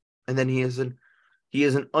year. And then he is an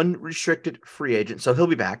unrestricted free agent, so he'll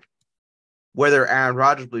be back. Whether Aaron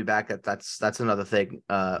Rodgers will be back, that's another thing.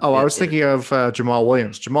 I was thinking of Jamal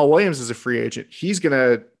Williams. Jamal Williams is a free agent. He's going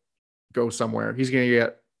to go somewhere. He's going to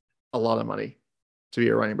get a lot of money to be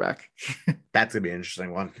a running back. That's going to be an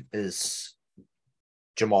interesting one, is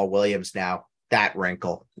Jamal Williams now. That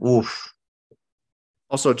wrinkle. Oof.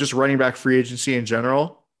 Also, just running back free agency in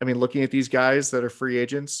general. I mean, looking at these guys that are free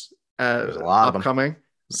agents there's a lot upcoming.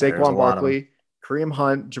 Saquon Barkley, Kareem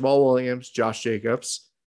Hunt, Jamal Williams, Josh Jacobs.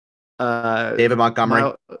 David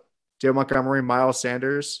Montgomery, Miles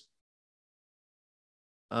Sanders.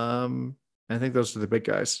 I think those are the big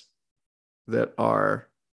guys that are.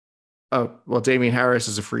 Oh, well, Damian Harris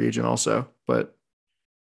is a free agent also, but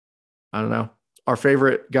I don't know. Our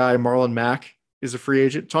favorite guy, Marlon Mack, is a free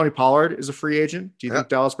agent. Tony Pollard is a free agent. Do you think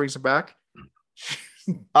Dallas brings him back?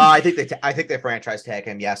 I think they franchise tag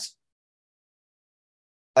him. Yes.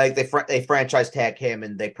 I think they franchise tag him,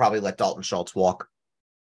 and they probably let Dalton Schultz walk.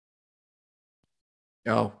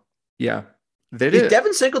 Oh, yeah. They did. Is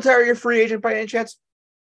Devin Singletary a free agent by any chance?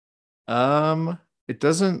 It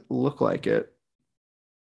doesn't look like it.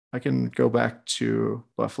 I can go back to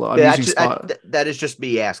Buffalo. That is just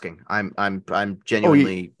me asking. I'm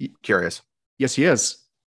genuinely curious. Yes, he is.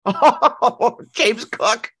 Oh, James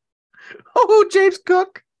Cook. Oh, James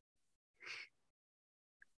Cook.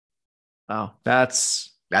 Oh, that's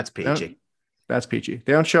peachy. That's peachy.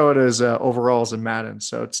 They don't show it as overalls in Madden,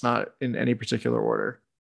 so it's not in any particular order.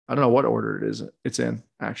 I don't know what order it is. It's in,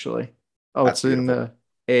 actually. Oh, that's in the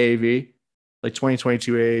AAV, like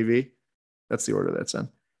 2022 AAV. That's the order that's in.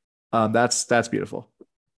 That's beautiful.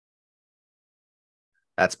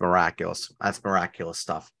 That's miraculous. That's miraculous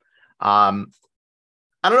stuff. I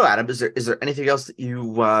don't know, Adam. Is there anything else that you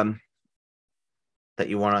want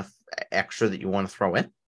to extra that you want to throw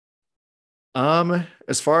in?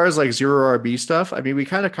 As far as like zero RB stuff, I mean, we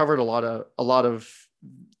kind of covered a lot of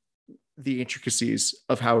the intricacies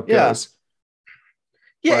of how it Yeah. goes.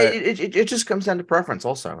 Yeah, But it just comes down to preference.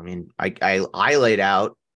 Also, I mean, I laid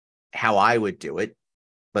out how I would do it,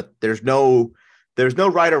 but there's no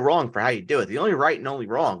right or wrong for how you do it. The only right and only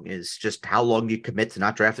wrong is just how long you commit to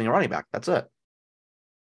not drafting a running back. That's it.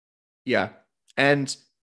 yeah, and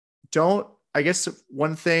don't, I guess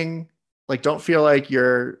one thing, like, don't feel like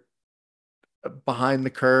you're behind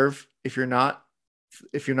the curve if you're not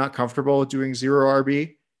comfortable doing zero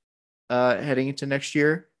RB heading into next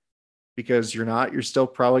year, because you're still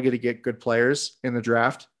probably going to get good players in the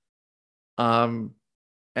draft. Um,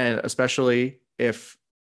 and especially if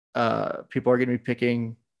people are going to be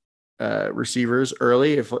picking receivers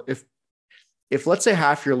early. If let's say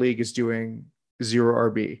half your league is doing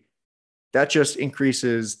zero RB, that just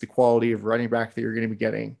increases the quality of running back that you're going to be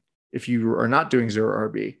getting if you are not doing zero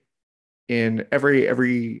RB. In every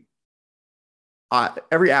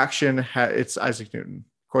action, it's Isaac Newton.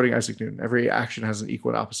 Quoting Isaac Newton, every action has an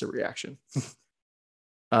equal and opposite reaction. If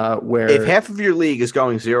Where, half of your league is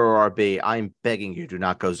going zero RB, I'm begging you do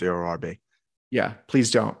not go zero RB. yeah, please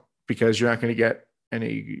don't, because you're not going to get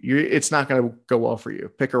any. It's not going to go well for you.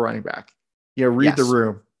 Pick a running back. Yeah, read the Yes,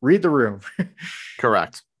 room. Read the room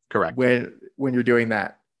correct, correct. when you're doing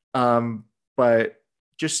that. But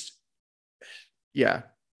just, yeah,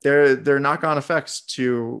 they're knock-on effects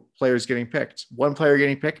to players getting picked. One player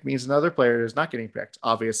getting picked means another player is not getting picked,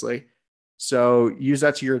 obviously. So use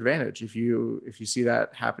that to your advantage if you see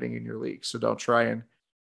that happening in your league. So don't try and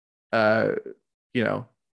uh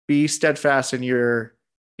be steadfast in your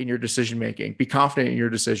decision making. Be confident in your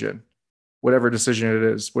decision, whatever decision it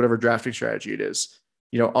is, whatever drafting strategy it is.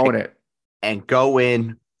 Own it. And go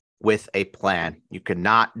in with a plan. You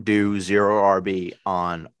cannot do zero RB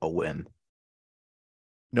on a whim.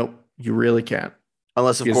 Nope, you really can't.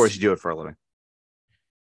 Unless, of course, Because, you do it for a living.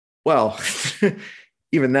 well,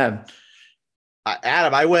 even then,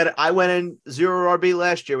 Adam, I went in zero RB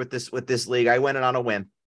last year with this league. I went in on a whim.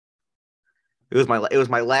 It was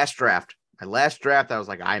my last draft. My last draft, I was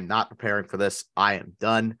like, I am not preparing for this. I am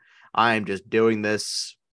done. I am just doing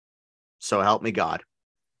this. So help me God.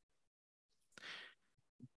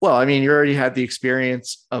 well, I mean, you already had the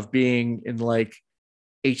experience of being in like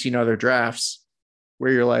 18 other drafts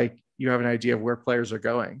where you have an idea of where players are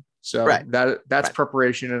going. So Right. that's Right.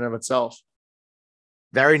 preparation in and of itself.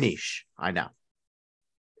 Very niche. I know.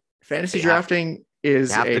 Fantasy You have, drafting you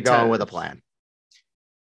is have to go in with a plan.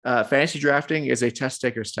 fantasy drafting is a test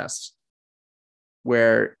taker's test,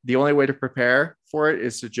 where the only way to prepare for it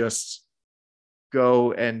is to just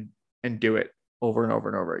go and do it over and over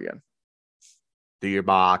and over again. Do your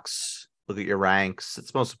box, look at your ranks.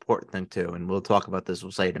 It's the most important thing too. And we'll talk about this.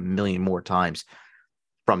 We'll say it a million more times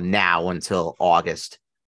from now until August.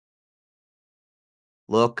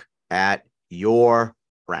 Look at your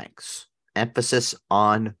ranks. Emphasis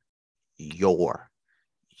on your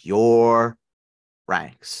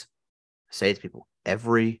ranks. I say it to people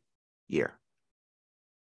every year.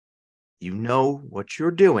 You know what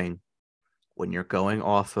you're doing when you're going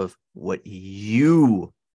off of what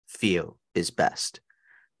you feel is best,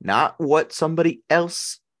 not what somebody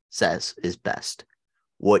else says is best,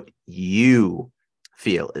 what you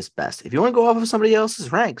feel is best. If you want to go off of somebody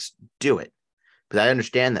else's ranks, do it. Because I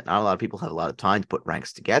understand that not a lot of people have a lot of time to put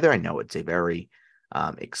ranks together. I know it's a very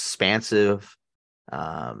expansive,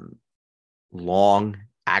 long,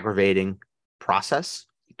 aggravating process.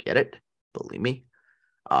 You get it, believe me.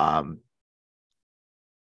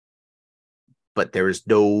 But there is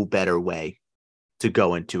no better way to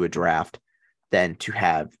go into a draft than to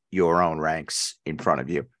have your own ranks in front of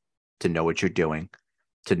you, to know what you're doing,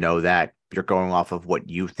 to know that you're going off of what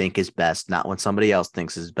you think is best, not what somebody else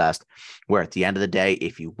thinks is best. Where at the end of the day,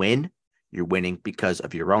 if you win, you're winning because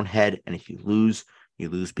of your own head. And if you lose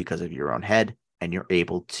because of your own head, and you're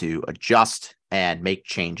able to adjust and make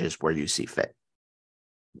changes where you see fit.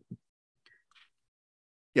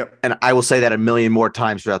 Yep. And I will say that a million more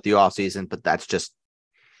times throughout the offseason, but that's just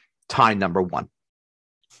time number one.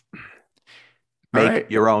 Make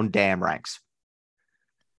your own damn ranks.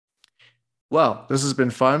 Well, this has been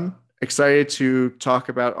fun. Excited to talk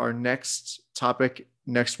about our next topic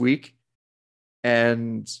next week.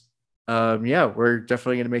 And we're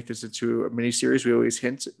definitely going to make this into a mini series. We always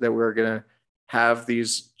hint that we're going to have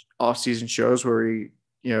these off-season shows where we,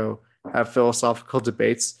 have philosophical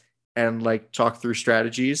debates and like talk through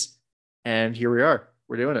strategies. And here we are.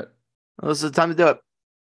 We're doing it. Well, this is the time to do it.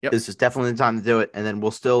 Yep. This is definitely the time to do it. And then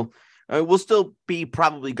we'll still be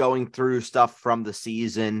probably going through stuff from the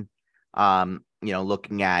season.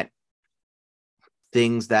 Looking at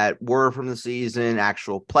things that were from the season,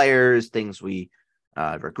 actual players, things we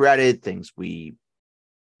regretted, things we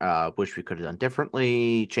wish we could have done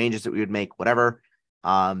differently, changes that we would make, whatever.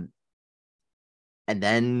 And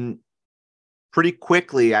then pretty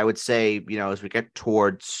quickly, I would say, as we get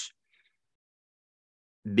towards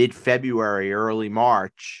mid-February, early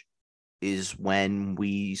March, is when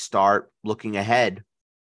we start looking ahead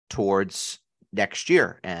towards next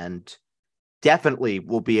year. And definitely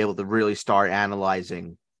we'll be able to really start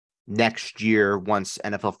analyzing next year once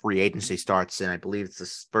NFL free agency starts in, I believe it's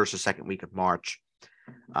the first or second week of March.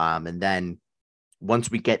 And then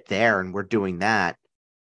once we get there and we're doing that,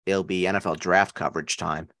 it'll be NFL draft coverage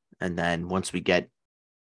time. And then once we get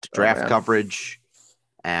to draft coverage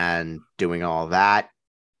and doing all that,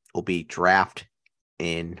 will be draft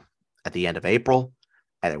at the end of April.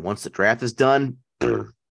 And then once the draft is done,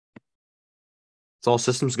 it's all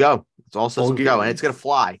systems go. It's all systems go. And it's going to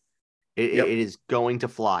fly. It is going to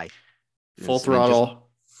fly. Full throttle.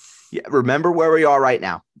 Remember where we are right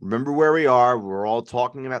now. Remember where we are. We're all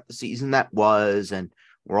talking about the season that was, and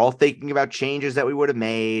we're all thinking about changes that we would have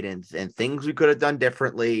made and things we could have done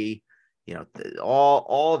differently.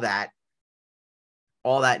 All that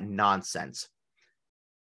nonsense.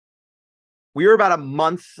 We were about a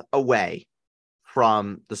month away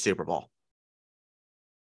from the Super Bowl.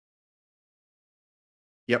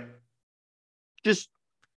 Yep. Just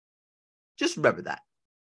remember that.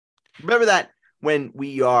 Remember that when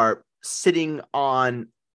we are sitting on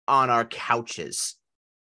our couches,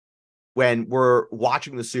 when we're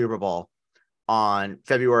watching the Super Bowl on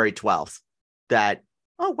February 12th, that,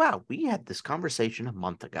 oh, wow, we had this conversation a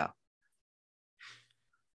month ago.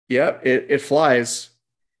 Yeah, it flies.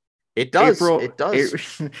 It does. It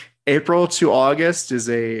does. April to August is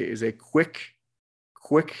a quick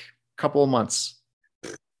couple of months.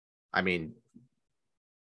 I mean,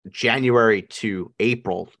 January to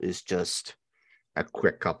April is just a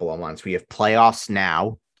quick couple of months. We have playoffs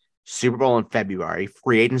now, Super Bowl in February,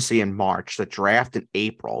 free agency in March, the draft in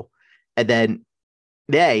April, and then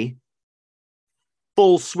May,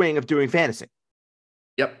 full swing of doing fantasy.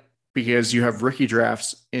 Yep, because you have rookie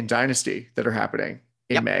drafts in Dynasty that are happening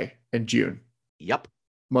in May and June. Yep.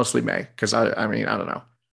 Mostly May, because I don't know.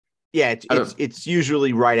 Yeah, it's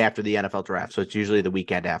usually right after the NFL draft, so it's usually the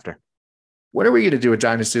weekend after. When are we going to do a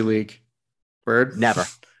Dynasty League, Bird? Never.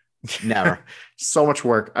 So much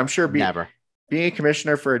work. I'm sure never. Being a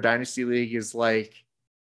commissioner for a Dynasty League is like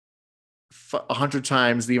 100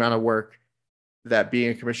 times the amount of work that being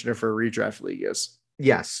a commissioner for a redraft league is.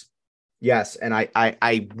 Yes. And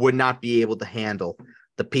I would not be able to handle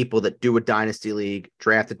the people that do a Dynasty League,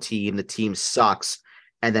 draft a team, the team sucks,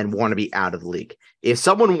 and then want to be out of the league. If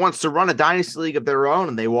someone wants to run a Dynasty League of their own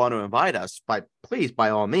and they want to invite us, please, by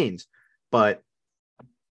all means. But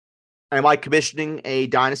am I commissioning a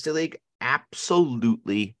Dynasty League?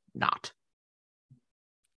 Absolutely not.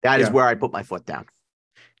 That is where I put my foot down.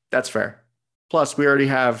 That's fair. Plus, we already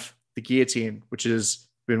have the Guillotine, which has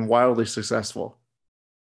been wildly successful.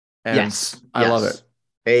 And yes. I love it.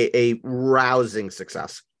 A rousing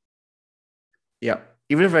success. Yeah.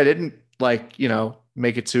 Even if I didn't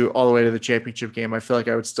make it to all the way to the championship game, I feel like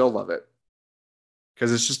I would still love it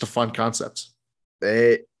because it's just a fun concept.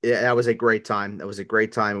 That was a great time. That was a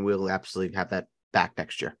great time. And we'll absolutely have that back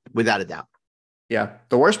next year without a doubt. Yeah.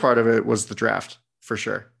 The worst part of it was the draft for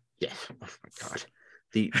sure. Yeah. Oh my God.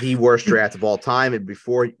 The worst draft of all time. And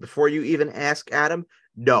before you even ask, Adam,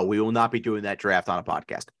 no, we will not be doing that draft on a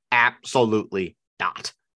podcast. Absolutely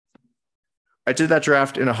not. I did that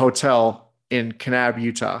draft in a hotel in Kanab,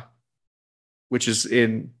 Utah, which is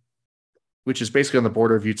basically on the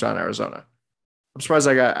border of Utah and Arizona. I'm surprised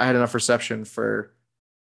I had enough reception for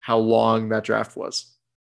how long that draft was.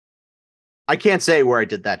 I can't say where I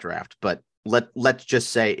did that draft, but let's just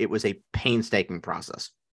say it was a painstaking process.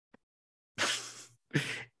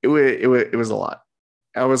 It was a lot.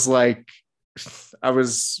 I was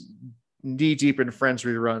knee deep in Friends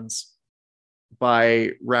reruns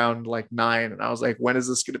by round 9, and I was like, when is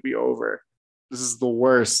this going to be over? This is the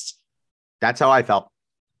worst. That's how I felt.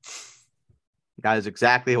 That is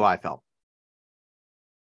exactly how I felt.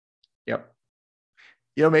 Yep.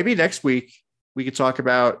 Maybe next week we could talk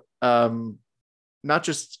about not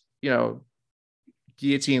just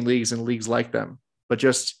guillotine leagues and leagues like them, but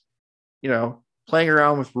just playing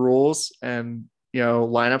around with rules and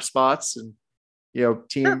lineup spots and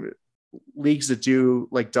team leagues that do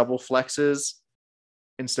double flexes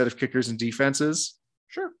instead of kickers and defenses.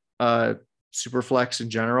 Sure. Super flex in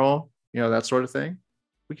general, that sort of thing.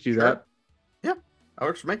 We could do Sure. that. Yeah, that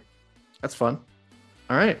works for me. That's fun.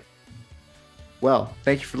 All right. Well,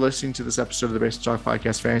 thank you for listening to this episode of the Baseball Talk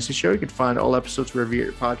Podcast Fantasy Show. You can find all episodes wherever you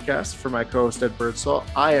get your podcasts. For my co-host Ed Birdsall,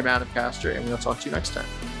 I am Adam Castor, and we'll talk to you next time.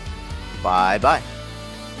 Bye-bye.